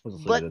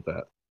 Let's leave it at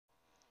that.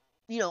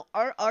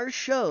 our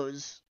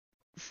shows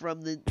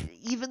from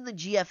even the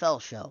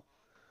GFL show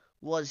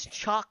was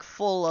chock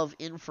full of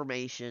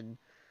information,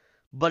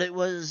 but it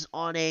was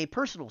on a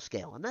personal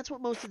scale, and that's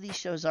what most of these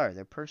shows are.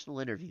 They're personal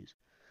interviews.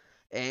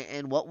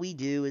 And what we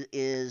do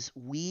is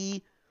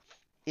we,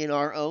 in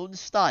our own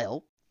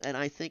style, and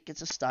I think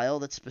it's a style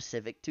that's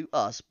specific to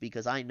us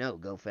because I know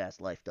Go Fast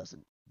Life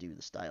doesn't do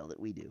the style that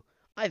we do.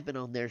 I've been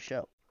on their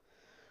show,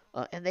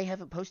 and they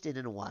haven't posted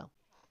in a while.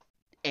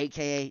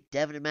 AKA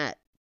Devin and Matt,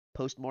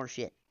 post more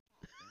shit.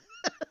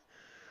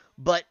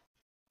 But,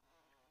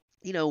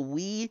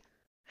 we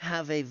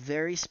have a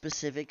very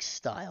specific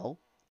style,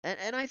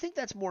 and I think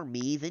that's more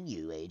me than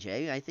you,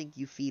 AJ. I think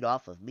you feed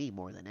off of me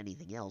more than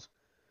anything else.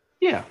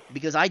 Yeah.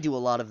 Because I do a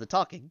lot of the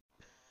talking,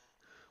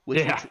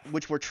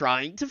 which we're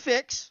trying to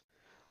fix.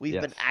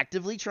 We've been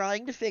actively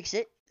trying to fix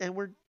it, and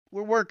we're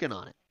working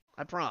on it.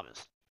 I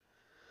promise.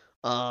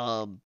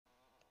 I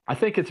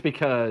think it's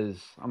because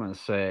I'm going to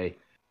say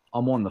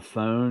I'm on the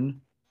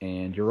phone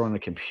and you're on the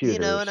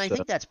computer. And I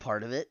think that's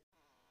part of it.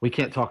 We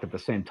can't talk at the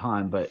same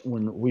time, but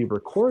when we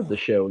record the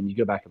show and you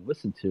go back and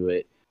listen to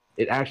it,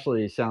 it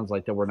actually sounds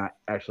like that we're not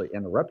actually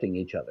interrupting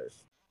each other.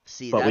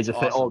 See, but we just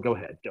awesome. say, "Oh, go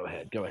ahead."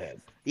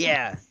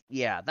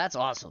 Yeah, that's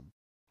awesome.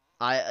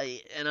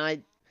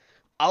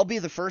 I'll be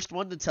the first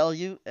one to tell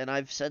you, and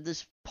I've said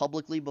this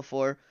publicly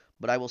before,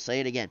 but I will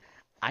say it again.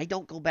 I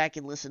don't go back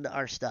and listen to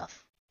our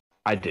stuff.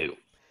 I do.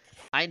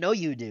 I know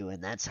you do,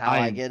 and that's how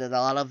I get a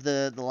lot of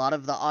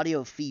the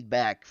audio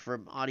feedback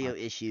from audio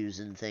issues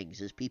and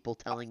things, is people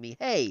telling me,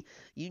 "Hey,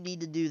 you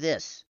need to do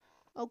this."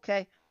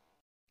 Okay.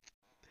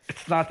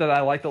 It's not that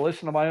I like to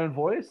listen to my own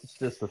voice. It's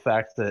just the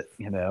fact that,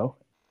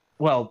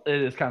 well, it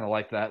is kind of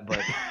like that, but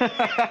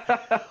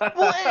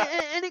well,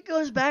 and it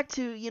goes back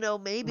to,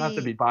 maybe not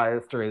to be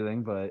biased or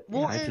anything, but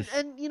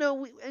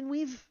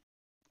we've,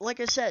 like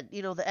I said,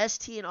 the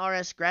ST and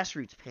RS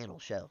Grassroots panel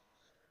show,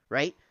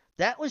 right?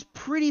 That was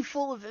pretty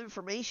full of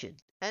information,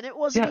 and it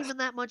wasn't even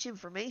that much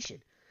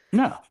information.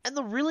 No. And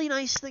the really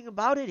nice thing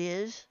about it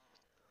is,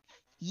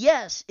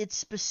 yes, it's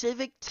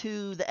specific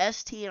to the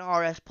ST and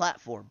RS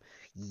platform.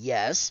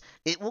 Yes,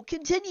 it will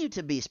continue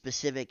to be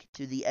specific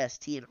to the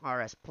ST and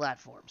RS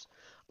platforms.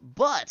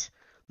 But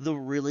the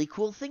really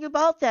cool thing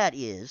about that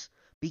is,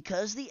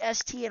 because the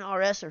ST and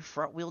RS are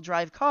front-wheel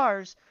drive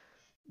cars,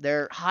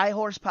 they're high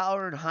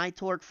horsepower and high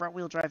torque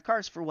front-wheel drive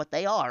cars for what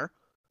they are,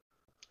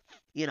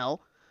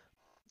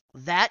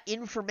 that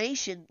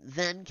information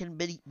then can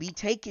be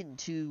taken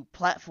to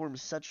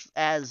platforms such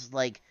as,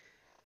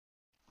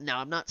 now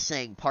I'm not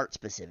saying part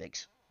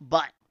specifics,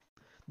 but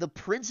the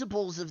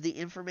principles of the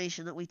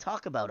information that we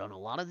talk about on a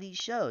lot of these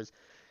shows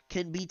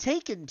can be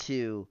taken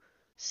to,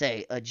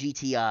 say, a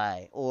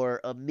GTI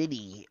or a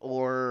Mini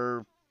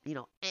or,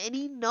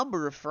 any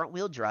number of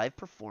front-wheel drive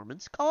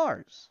performance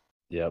cars.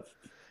 Yep.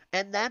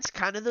 And that's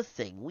kind of the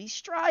thing we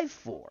strive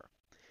for.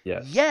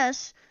 Yes.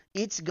 Yes,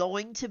 it's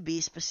going to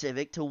be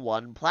specific to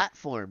one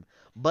platform,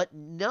 but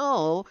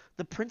no,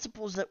 the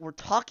principles that we're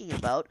talking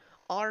about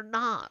are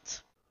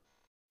not.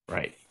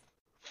 Right.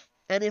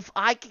 And if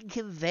I can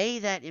convey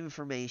that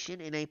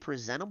information in a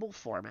presentable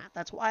format,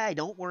 that's why I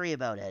don't worry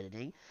about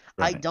editing.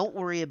 Right. I don't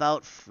worry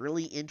about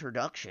frilly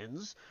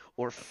introductions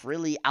or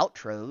frilly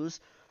outros.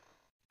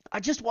 I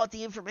just want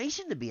the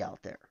information to be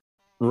out there.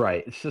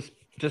 Right. It's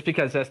just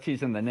because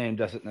ST's in the name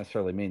doesn't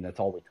necessarily mean that's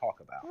all we talk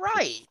about.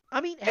 Right.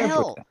 I mean,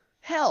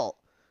 hell.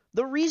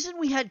 The reason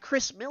we had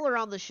Chris Miller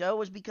on the show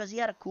was because he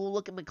had a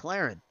cool-looking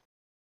McLaren.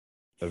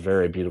 A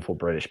very beautiful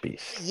British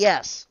beast.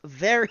 Yes.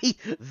 Very,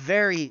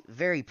 very,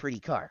 very pretty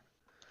car.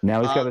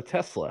 Now he's got a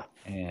Tesla,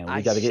 and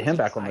we got to get him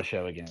back on the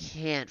show again.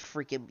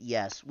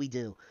 Yes, we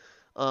do.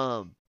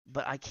 But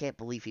I can't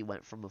believe he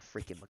went from a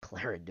freaking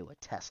McLaren to a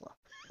Tesla.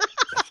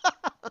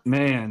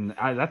 Man,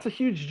 that's a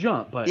huge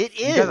jump, but it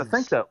is. You got to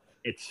think, though,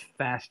 it's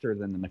faster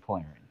than the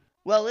McLaren.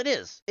 Well, it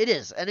is,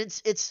 and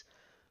it's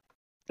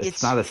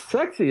not as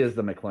sexy as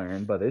the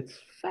McLaren, but it's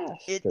faster.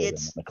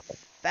 It's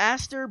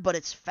faster, but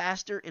it's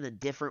faster in a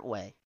different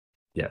way.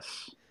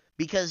 Yes.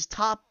 Because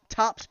top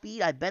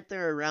speed, I bet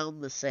they're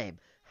around the same.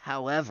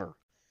 However,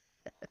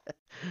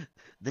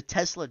 the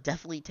Tesla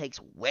definitely takes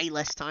way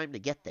less time to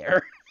get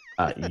there.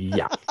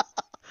 Yeah.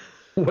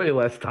 Way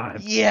less time.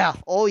 Yeah.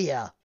 Oh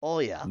yeah.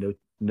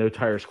 No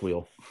tire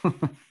squeal.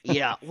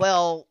 Yeah.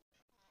 Well,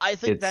 I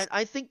think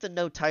the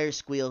no tire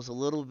squeal is a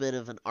little bit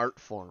of an art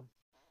form.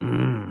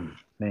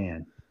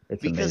 Man,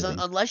 it's because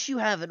amazing. Unless you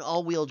have an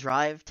all-wheel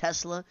drive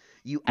Tesla,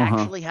 you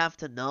actually have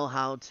to know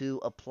how to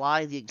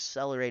apply the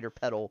accelerator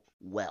pedal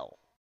well.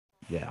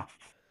 Yeah.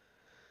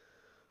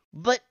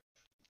 But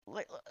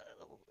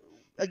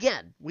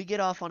again, we get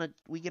off on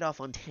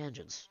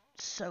tangents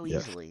so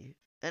easily,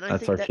 and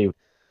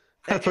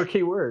that's our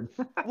key word.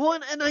 Well,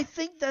 and I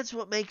think that's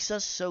what makes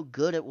us so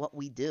good at what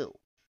we do.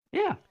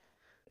 Yeah.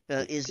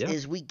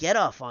 Is we get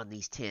off on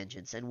these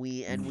tangents, and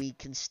we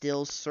can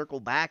still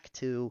circle back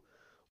to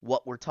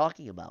what we're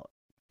talking about.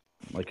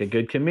 Like a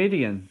good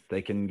comedian,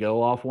 they can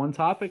go off one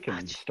topic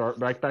and start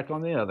back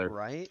on the other.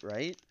 Right.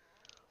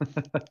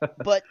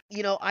 But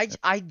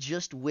I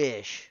just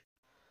wish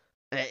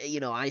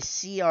I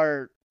see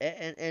our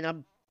and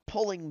I'm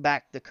pulling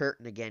back the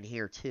curtain again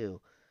here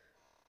too.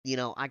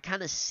 I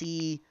kind of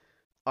see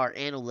our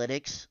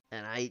analytics,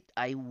 and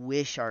I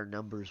wish our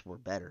numbers were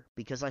better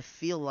because I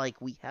feel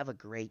like we have a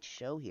great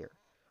show here.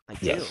 I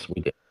do. Yes,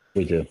 we do.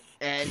 We do.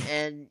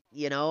 And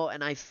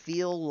I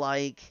feel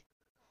like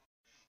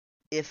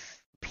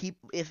if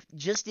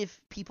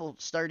people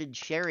started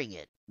sharing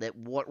it that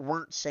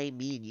weren't say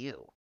me and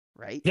you,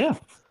 right? Yeah.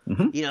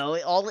 Hmm.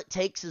 All it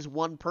takes is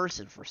one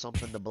person for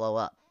something to blow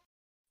up.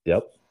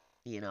 Yep.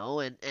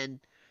 And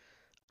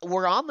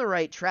we're on the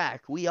right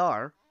track. We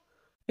are.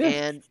 Yeah.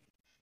 And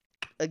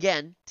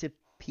again, to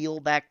peel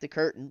back the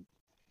curtain,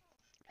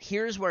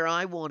 here's where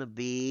I want to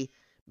be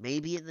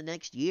maybe in the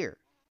next year.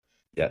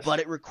 Yes. But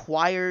it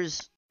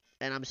requires,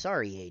 and I'm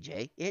sorry,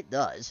 AJ, it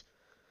does,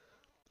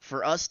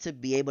 for us to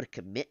be able to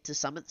commit to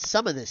some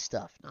of this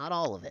stuff, not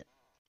all of it.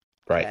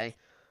 Right. Okay?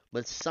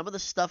 But some of the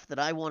stuff that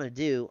I want to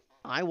do,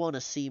 I want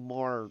to see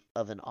more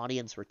of an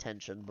audience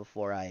retention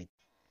before I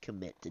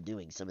commit to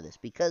doing some of this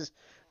because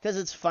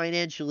it's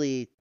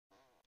financially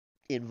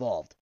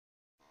involved.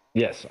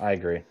 Yes, I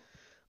agree.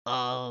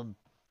 The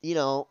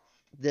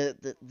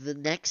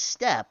next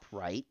step,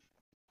 right,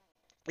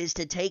 is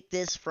to take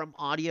this from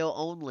audio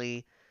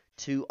only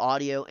to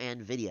audio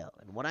and video.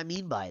 And what I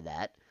mean by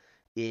that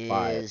is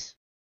Live.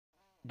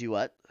 do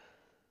what?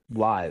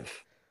 Live.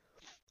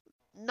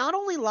 Not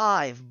only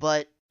live,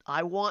 but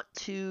I want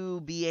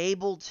to be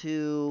able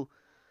to,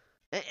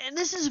 and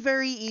this is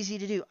very easy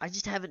to do. I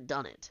just haven't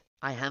done it.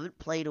 I haven't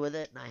played with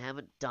it, and I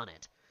haven't done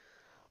it.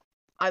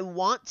 I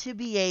want to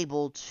be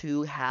able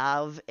to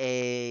have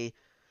a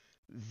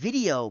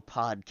video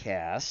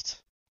podcast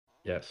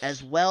Yes.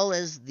 as well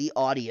as the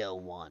audio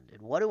one.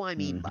 And what do I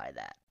mean by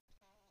that?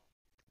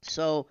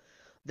 So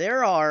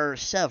there are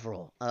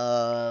several.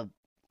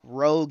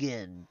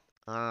 Rogan,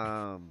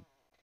 the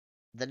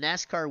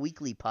NASCAR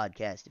Weekly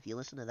podcast, if you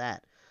listen to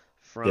that.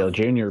 From Dale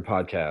Jr.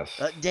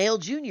 podcast. Dale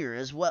Jr.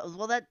 as well.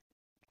 Well, that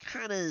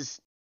kind of is,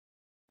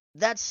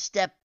 that's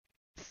step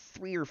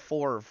 3 or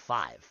 4 or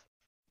 5.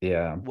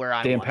 Yeah. Where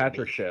I Dan wanna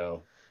Patrick be.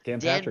 show. Dan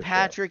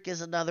Patrick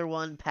is another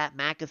one. Pat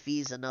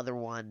McAfee's another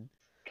one.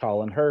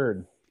 Colin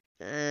Hurd.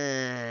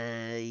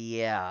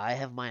 Yeah, I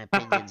have my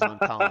opinions on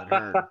Colin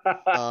Hurd.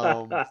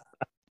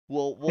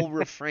 We'll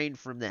refrain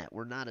from that.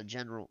 We're not a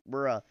general.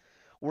 We're a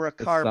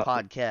car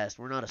podcast.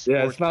 We're not a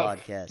sports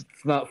podcast.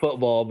 It's not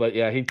football, but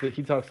yeah, he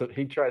talks.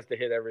 He tries to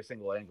hit every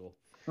single angle.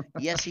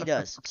 Yes, he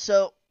does.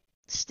 So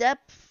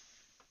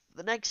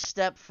the next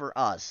step for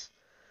us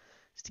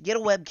is to get a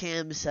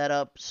webcam set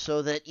up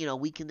so that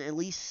we can at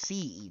least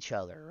see each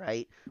other.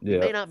 Right? Yeah.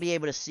 We may not be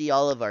able to see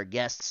all of our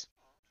guests.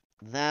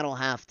 That'll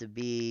have to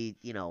be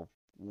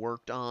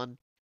worked on.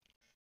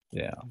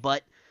 Yeah.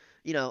 But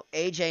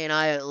AJ and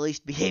I at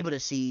least be able to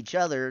see each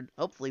other.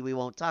 Hopefully, we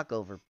won't talk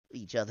over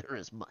each other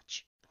as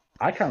much.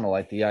 I kind of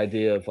like the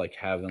idea of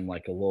having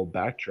a little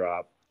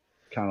backdrop,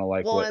 kind of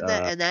like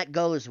and that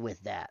goes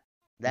with that.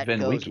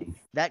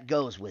 That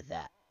goes with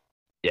that.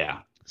 Yeah.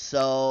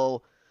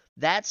 So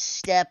that's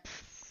step.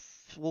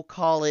 We'll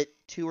call it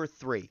 2 or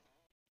 3.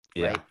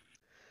 Yeah. Right?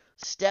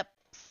 Step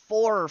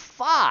 4 or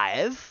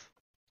 5,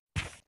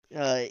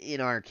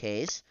 in our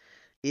case,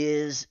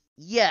 is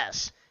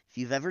yes. If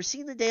you've ever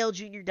seen the Dale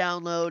Jr.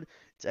 download,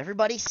 it's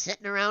everybody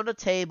sitting around a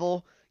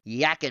table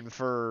yakking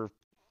for,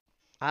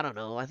 I don't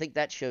know, I think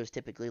that show's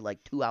typically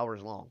 2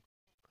 hours long.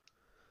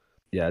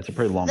 Yeah, it's a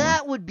pretty long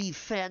That one. would be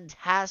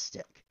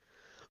fantastic.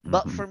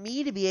 But for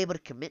me to be able to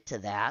commit to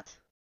that,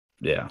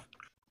 yeah,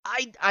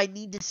 I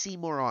need to see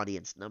more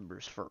audience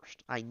numbers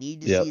first. I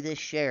need to see this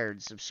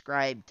shared,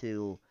 subscribed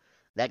to,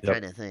 that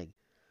kind of thing.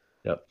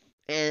 Yep.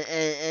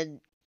 And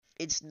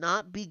it's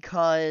not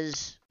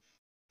because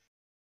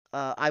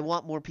I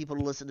want more people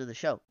to listen to the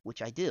show,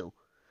 which I do.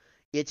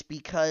 It's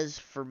because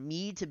for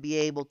me to be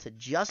able to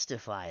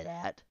justify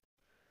that,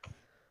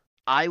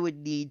 I would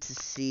need to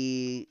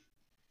see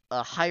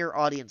a higher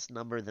audience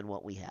number than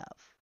what we have.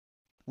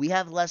 We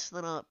have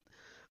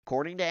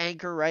according to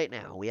Anchor right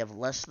now, we have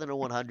less than a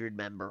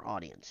 100-member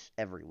audience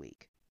every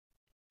week.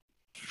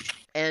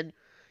 And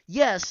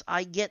yes,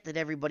 I get that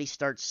everybody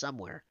starts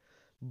somewhere.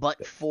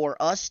 But for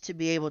us to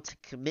be able to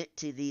commit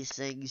to these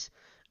things,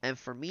 and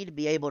for me to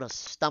be able to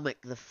stomach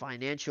the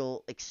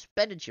financial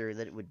expenditure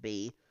that it would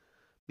be,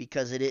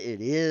 because it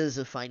is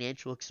a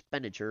financial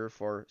expenditure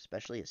for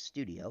especially a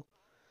studio.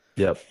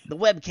 Yep. The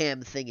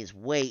webcam thing is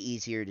way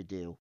easier to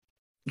do.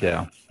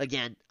 Yeah.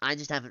 Again, I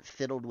just haven't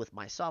fiddled with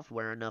my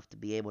software enough to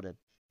be able to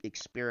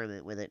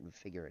experiment with it and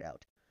figure it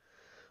out.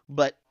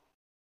 But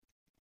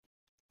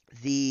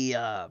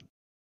the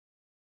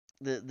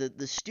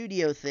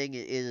studio thing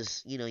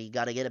is, you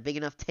got to get a big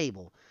enough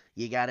table.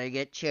 You got to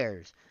get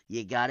chairs.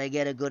 You got to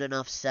get a good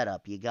enough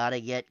setup. You got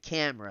to get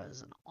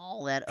cameras and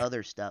all that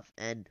other stuff.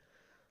 And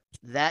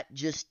that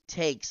just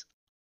takes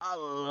a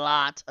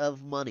lot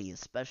of money,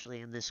 especially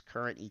in this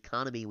current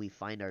economy we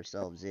find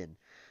ourselves in.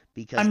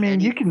 Because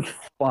you can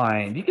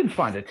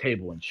find a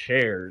table and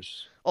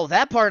chairs. Oh,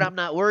 that part I'm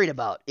not worried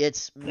about.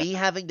 It's me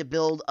having to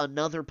build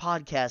another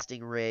podcasting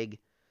rig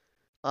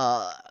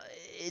Uh,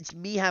 it's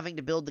me having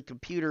to build the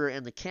computer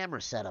and the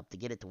camera setup to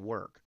get it to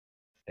work.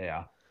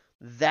 Yeah.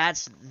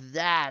 That's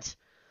that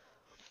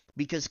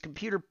because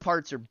computer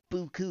parts are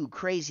buku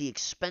crazy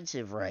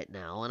expensive right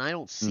now, and I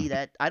don't see Mhm.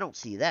 that. I don't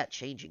see that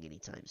changing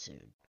anytime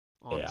soon.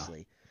 Yeah.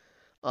 Honestly,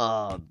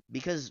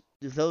 because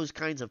those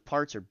kinds of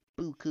parts are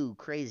buku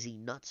crazy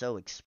nutso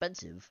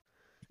expensive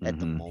at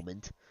the Hmm.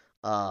 moment.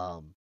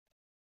 Um,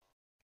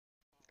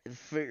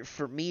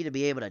 for me to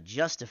be able to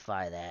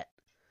justify that.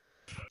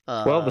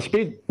 Well, Um,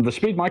 the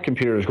speed my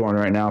computer is going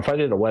right now, if I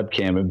did a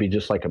webcam, it'd be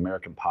just like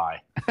American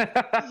Pie.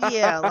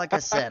 yeah, like I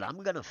said,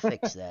 I'm gonna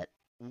fix that.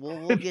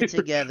 We'll get It'd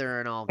together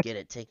and I'll get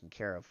it taken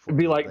care of for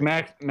be you. like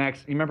But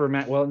Max. You remember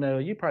Max? Well, no,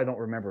 you probably don't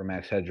remember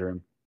Max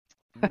Headroom.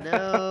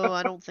 no,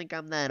 I don't think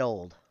I'm that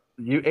old.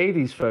 You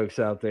 '80s folks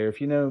out there,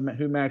 if you know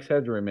who Max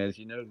Headroom is,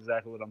 you know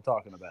exactly what I'm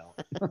talking about.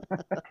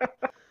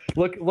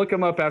 Look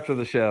him up after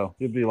the show.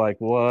 You'd be like,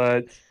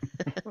 what?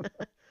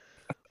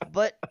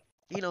 But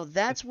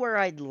that's where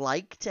I'd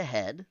like to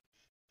head.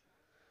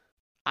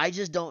 I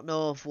just don't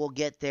know if we'll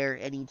get there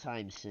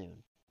anytime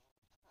soon.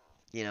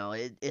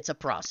 It's a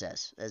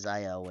process, as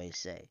I always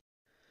say.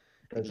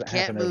 And you Doesn't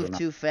can't happen move overnight.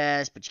 too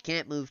fast, but you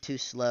can't move too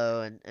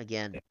slow. And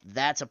again, Yeah.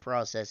 that's a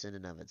process in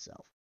and of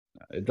itself.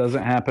 It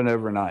doesn't happen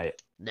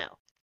overnight. No,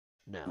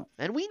 no.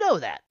 And we know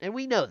that. And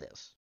we know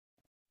this.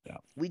 Yeah.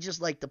 We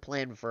just like to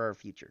plan for our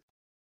future.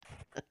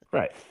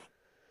 Right.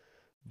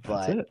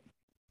 That's But, it.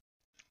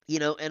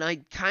 and I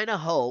kind of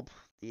hope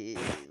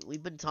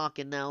we've been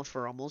talking now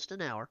for almost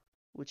an hour,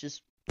 which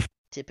is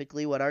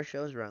typically what our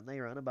shows run. They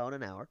run about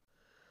an hour.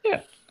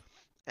 Yeah.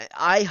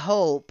 I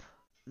hope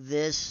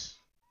this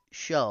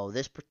show,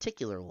 this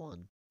particular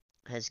one,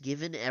 has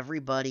given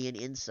everybody an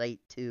insight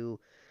to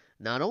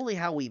not only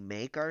how we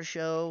make our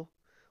show,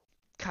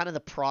 kind of the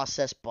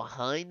process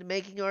behind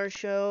making our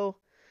show,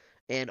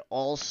 and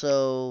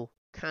also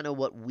kind of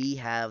what we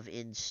have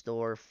in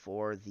store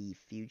for the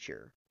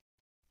future.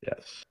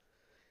 Yes.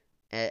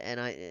 And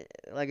I,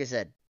 like I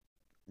said,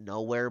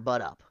 nowhere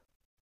but up.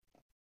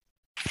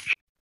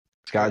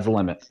 Sky's the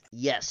limit.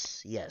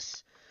 Yes,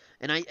 yes.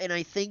 And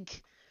I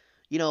think,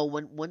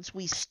 once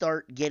we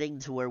start getting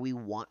to where we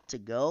want to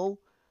go,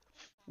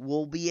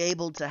 we'll be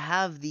able to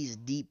have these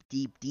deep,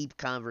 deep, deep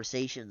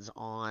conversations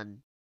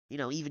on,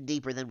 even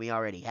deeper than we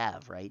already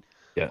have, right?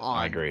 Yeah, I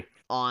On agree.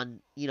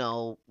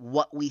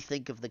 what we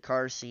think of the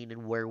car scene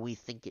and where we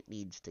think it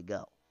needs to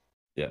go.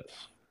 Yes.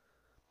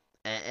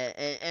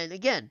 And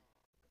again,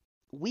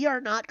 we are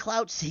not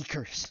clout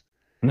seekers.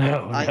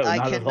 No, I not at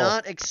all.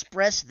 cannot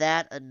express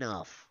that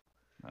enough.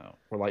 No,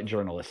 we're like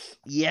journalists.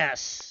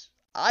 Yes,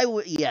 I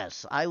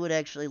would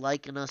actually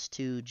liken us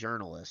to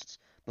journalists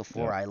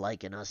before Yeah. I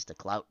liken us to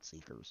clout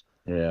seekers.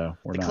 Yeah,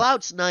 we're The not.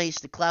 clout's nice,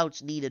 the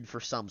clout's needed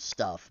for some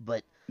stuff,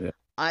 but Yeah.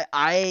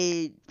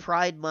 I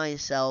pride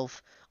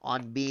myself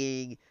on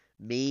being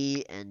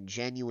me and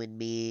genuine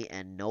me,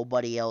 and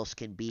nobody else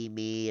can be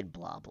me, and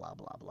blah blah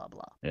blah blah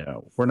blah. Yeah,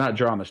 we're not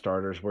drama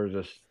starters. We're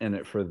just in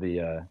it for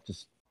the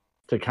just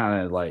to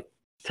kind of like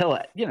tell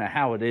it,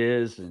 how it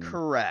is and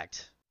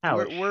Correct. how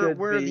We're it we're should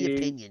we're the be.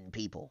 opinion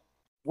people.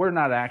 We're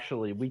not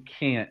actually. We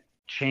can't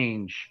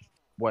change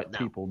what No.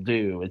 people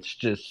do. It's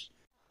just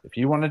if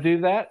you want to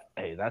do that,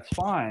 hey, that's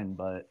fine.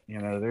 But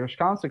there's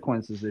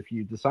consequences if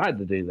you decide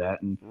to do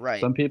that, and Right.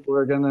 some people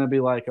are gonna be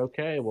like,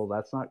 okay, well,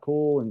 that's not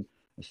cool, and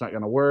it's not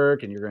gonna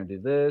work, and you're gonna do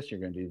this, you're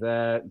gonna do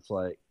that. It's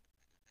like,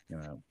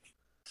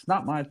 it's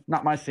not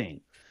my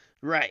scene.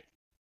 Right.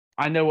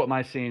 I know what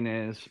my scene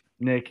is.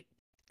 Nick,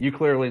 you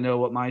clearly know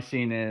what my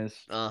scene is.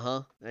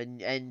 Uh-huh.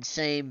 And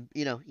same,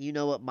 you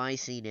know what my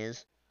scene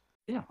is.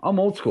 Yeah, I'm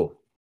old school.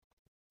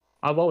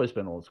 I've always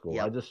been old school.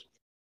 Yep. I just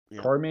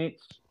Yep. car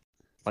meets,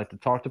 like to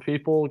talk to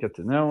people, get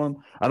to know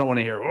them. I don't want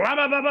to hear. I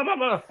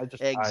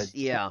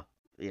yeah.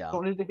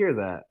 don't need to hear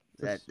that.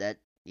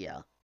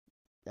 Yeah.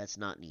 That's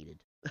not needed.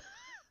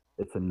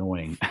 It's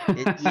annoying.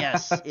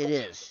 Yes, it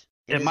is.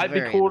 It is might be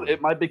very cool. annoying.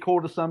 It might be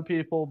cool to some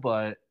people,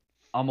 but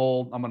I'm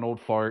old. I'm an old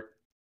fart.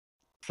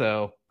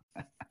 So.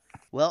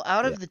 Well,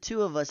 out of the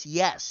two of us,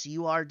 yes,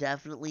 you are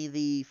definitely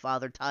the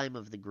Father Time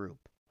of the group.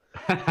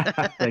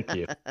 Thank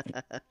you.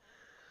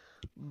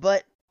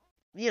 But,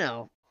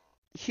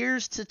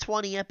 here's to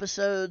 20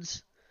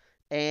 episodes,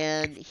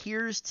 and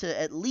here's to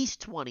at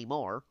least 20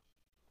 more.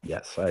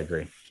 Yes, I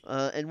agree.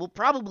 And we'll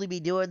probably be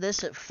doing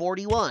this at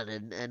 41,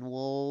 and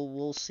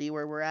we'll see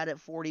where we're at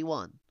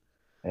 41.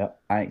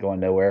 Yep, I ain't going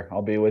nowhere.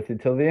 I'll be with you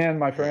till the end,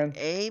 my friend.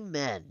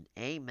 Amen.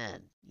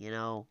 Amen.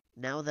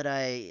 Now that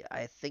I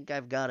think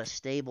I've got a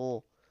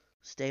stable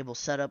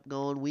setup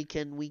going, we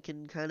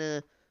can kind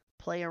of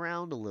play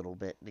around a little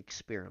bit and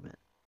experiment.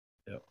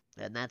 Yep.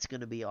 And that's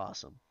going to be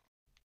awesome.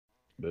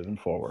 Moving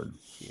forward.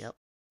 Yep.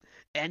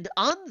 And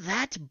on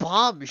that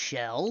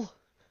bombshell,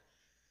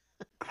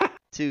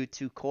 to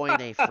coin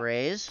a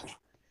phrase,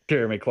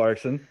 Jeremy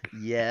Clarkson.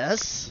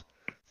 yes.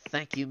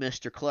 Thank you,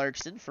 Mr.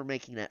 Clarkson, for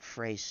making that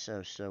phrase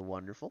so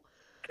wonderful.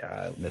 God,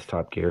 I miss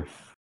Top Gear.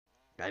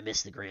 I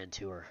miss the Grand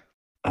Tour.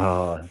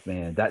 Oh,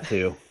 man, that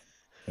too.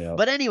 Yep.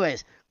 But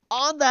anyways,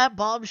 on that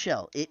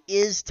bombshell, it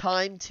is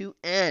time to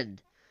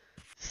end.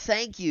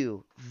 thank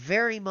you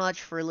very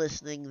much for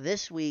listening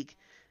this week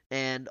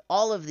and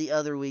all of the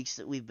other weeks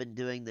that we've been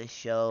doing this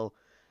show,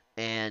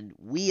 and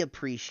we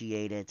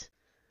appreciate it.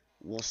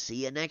 We'll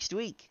see you next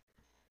week.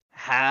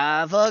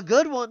 Have a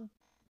good one.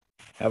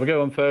 Have a good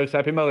one, folks.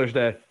 Happy Mother's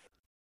Day.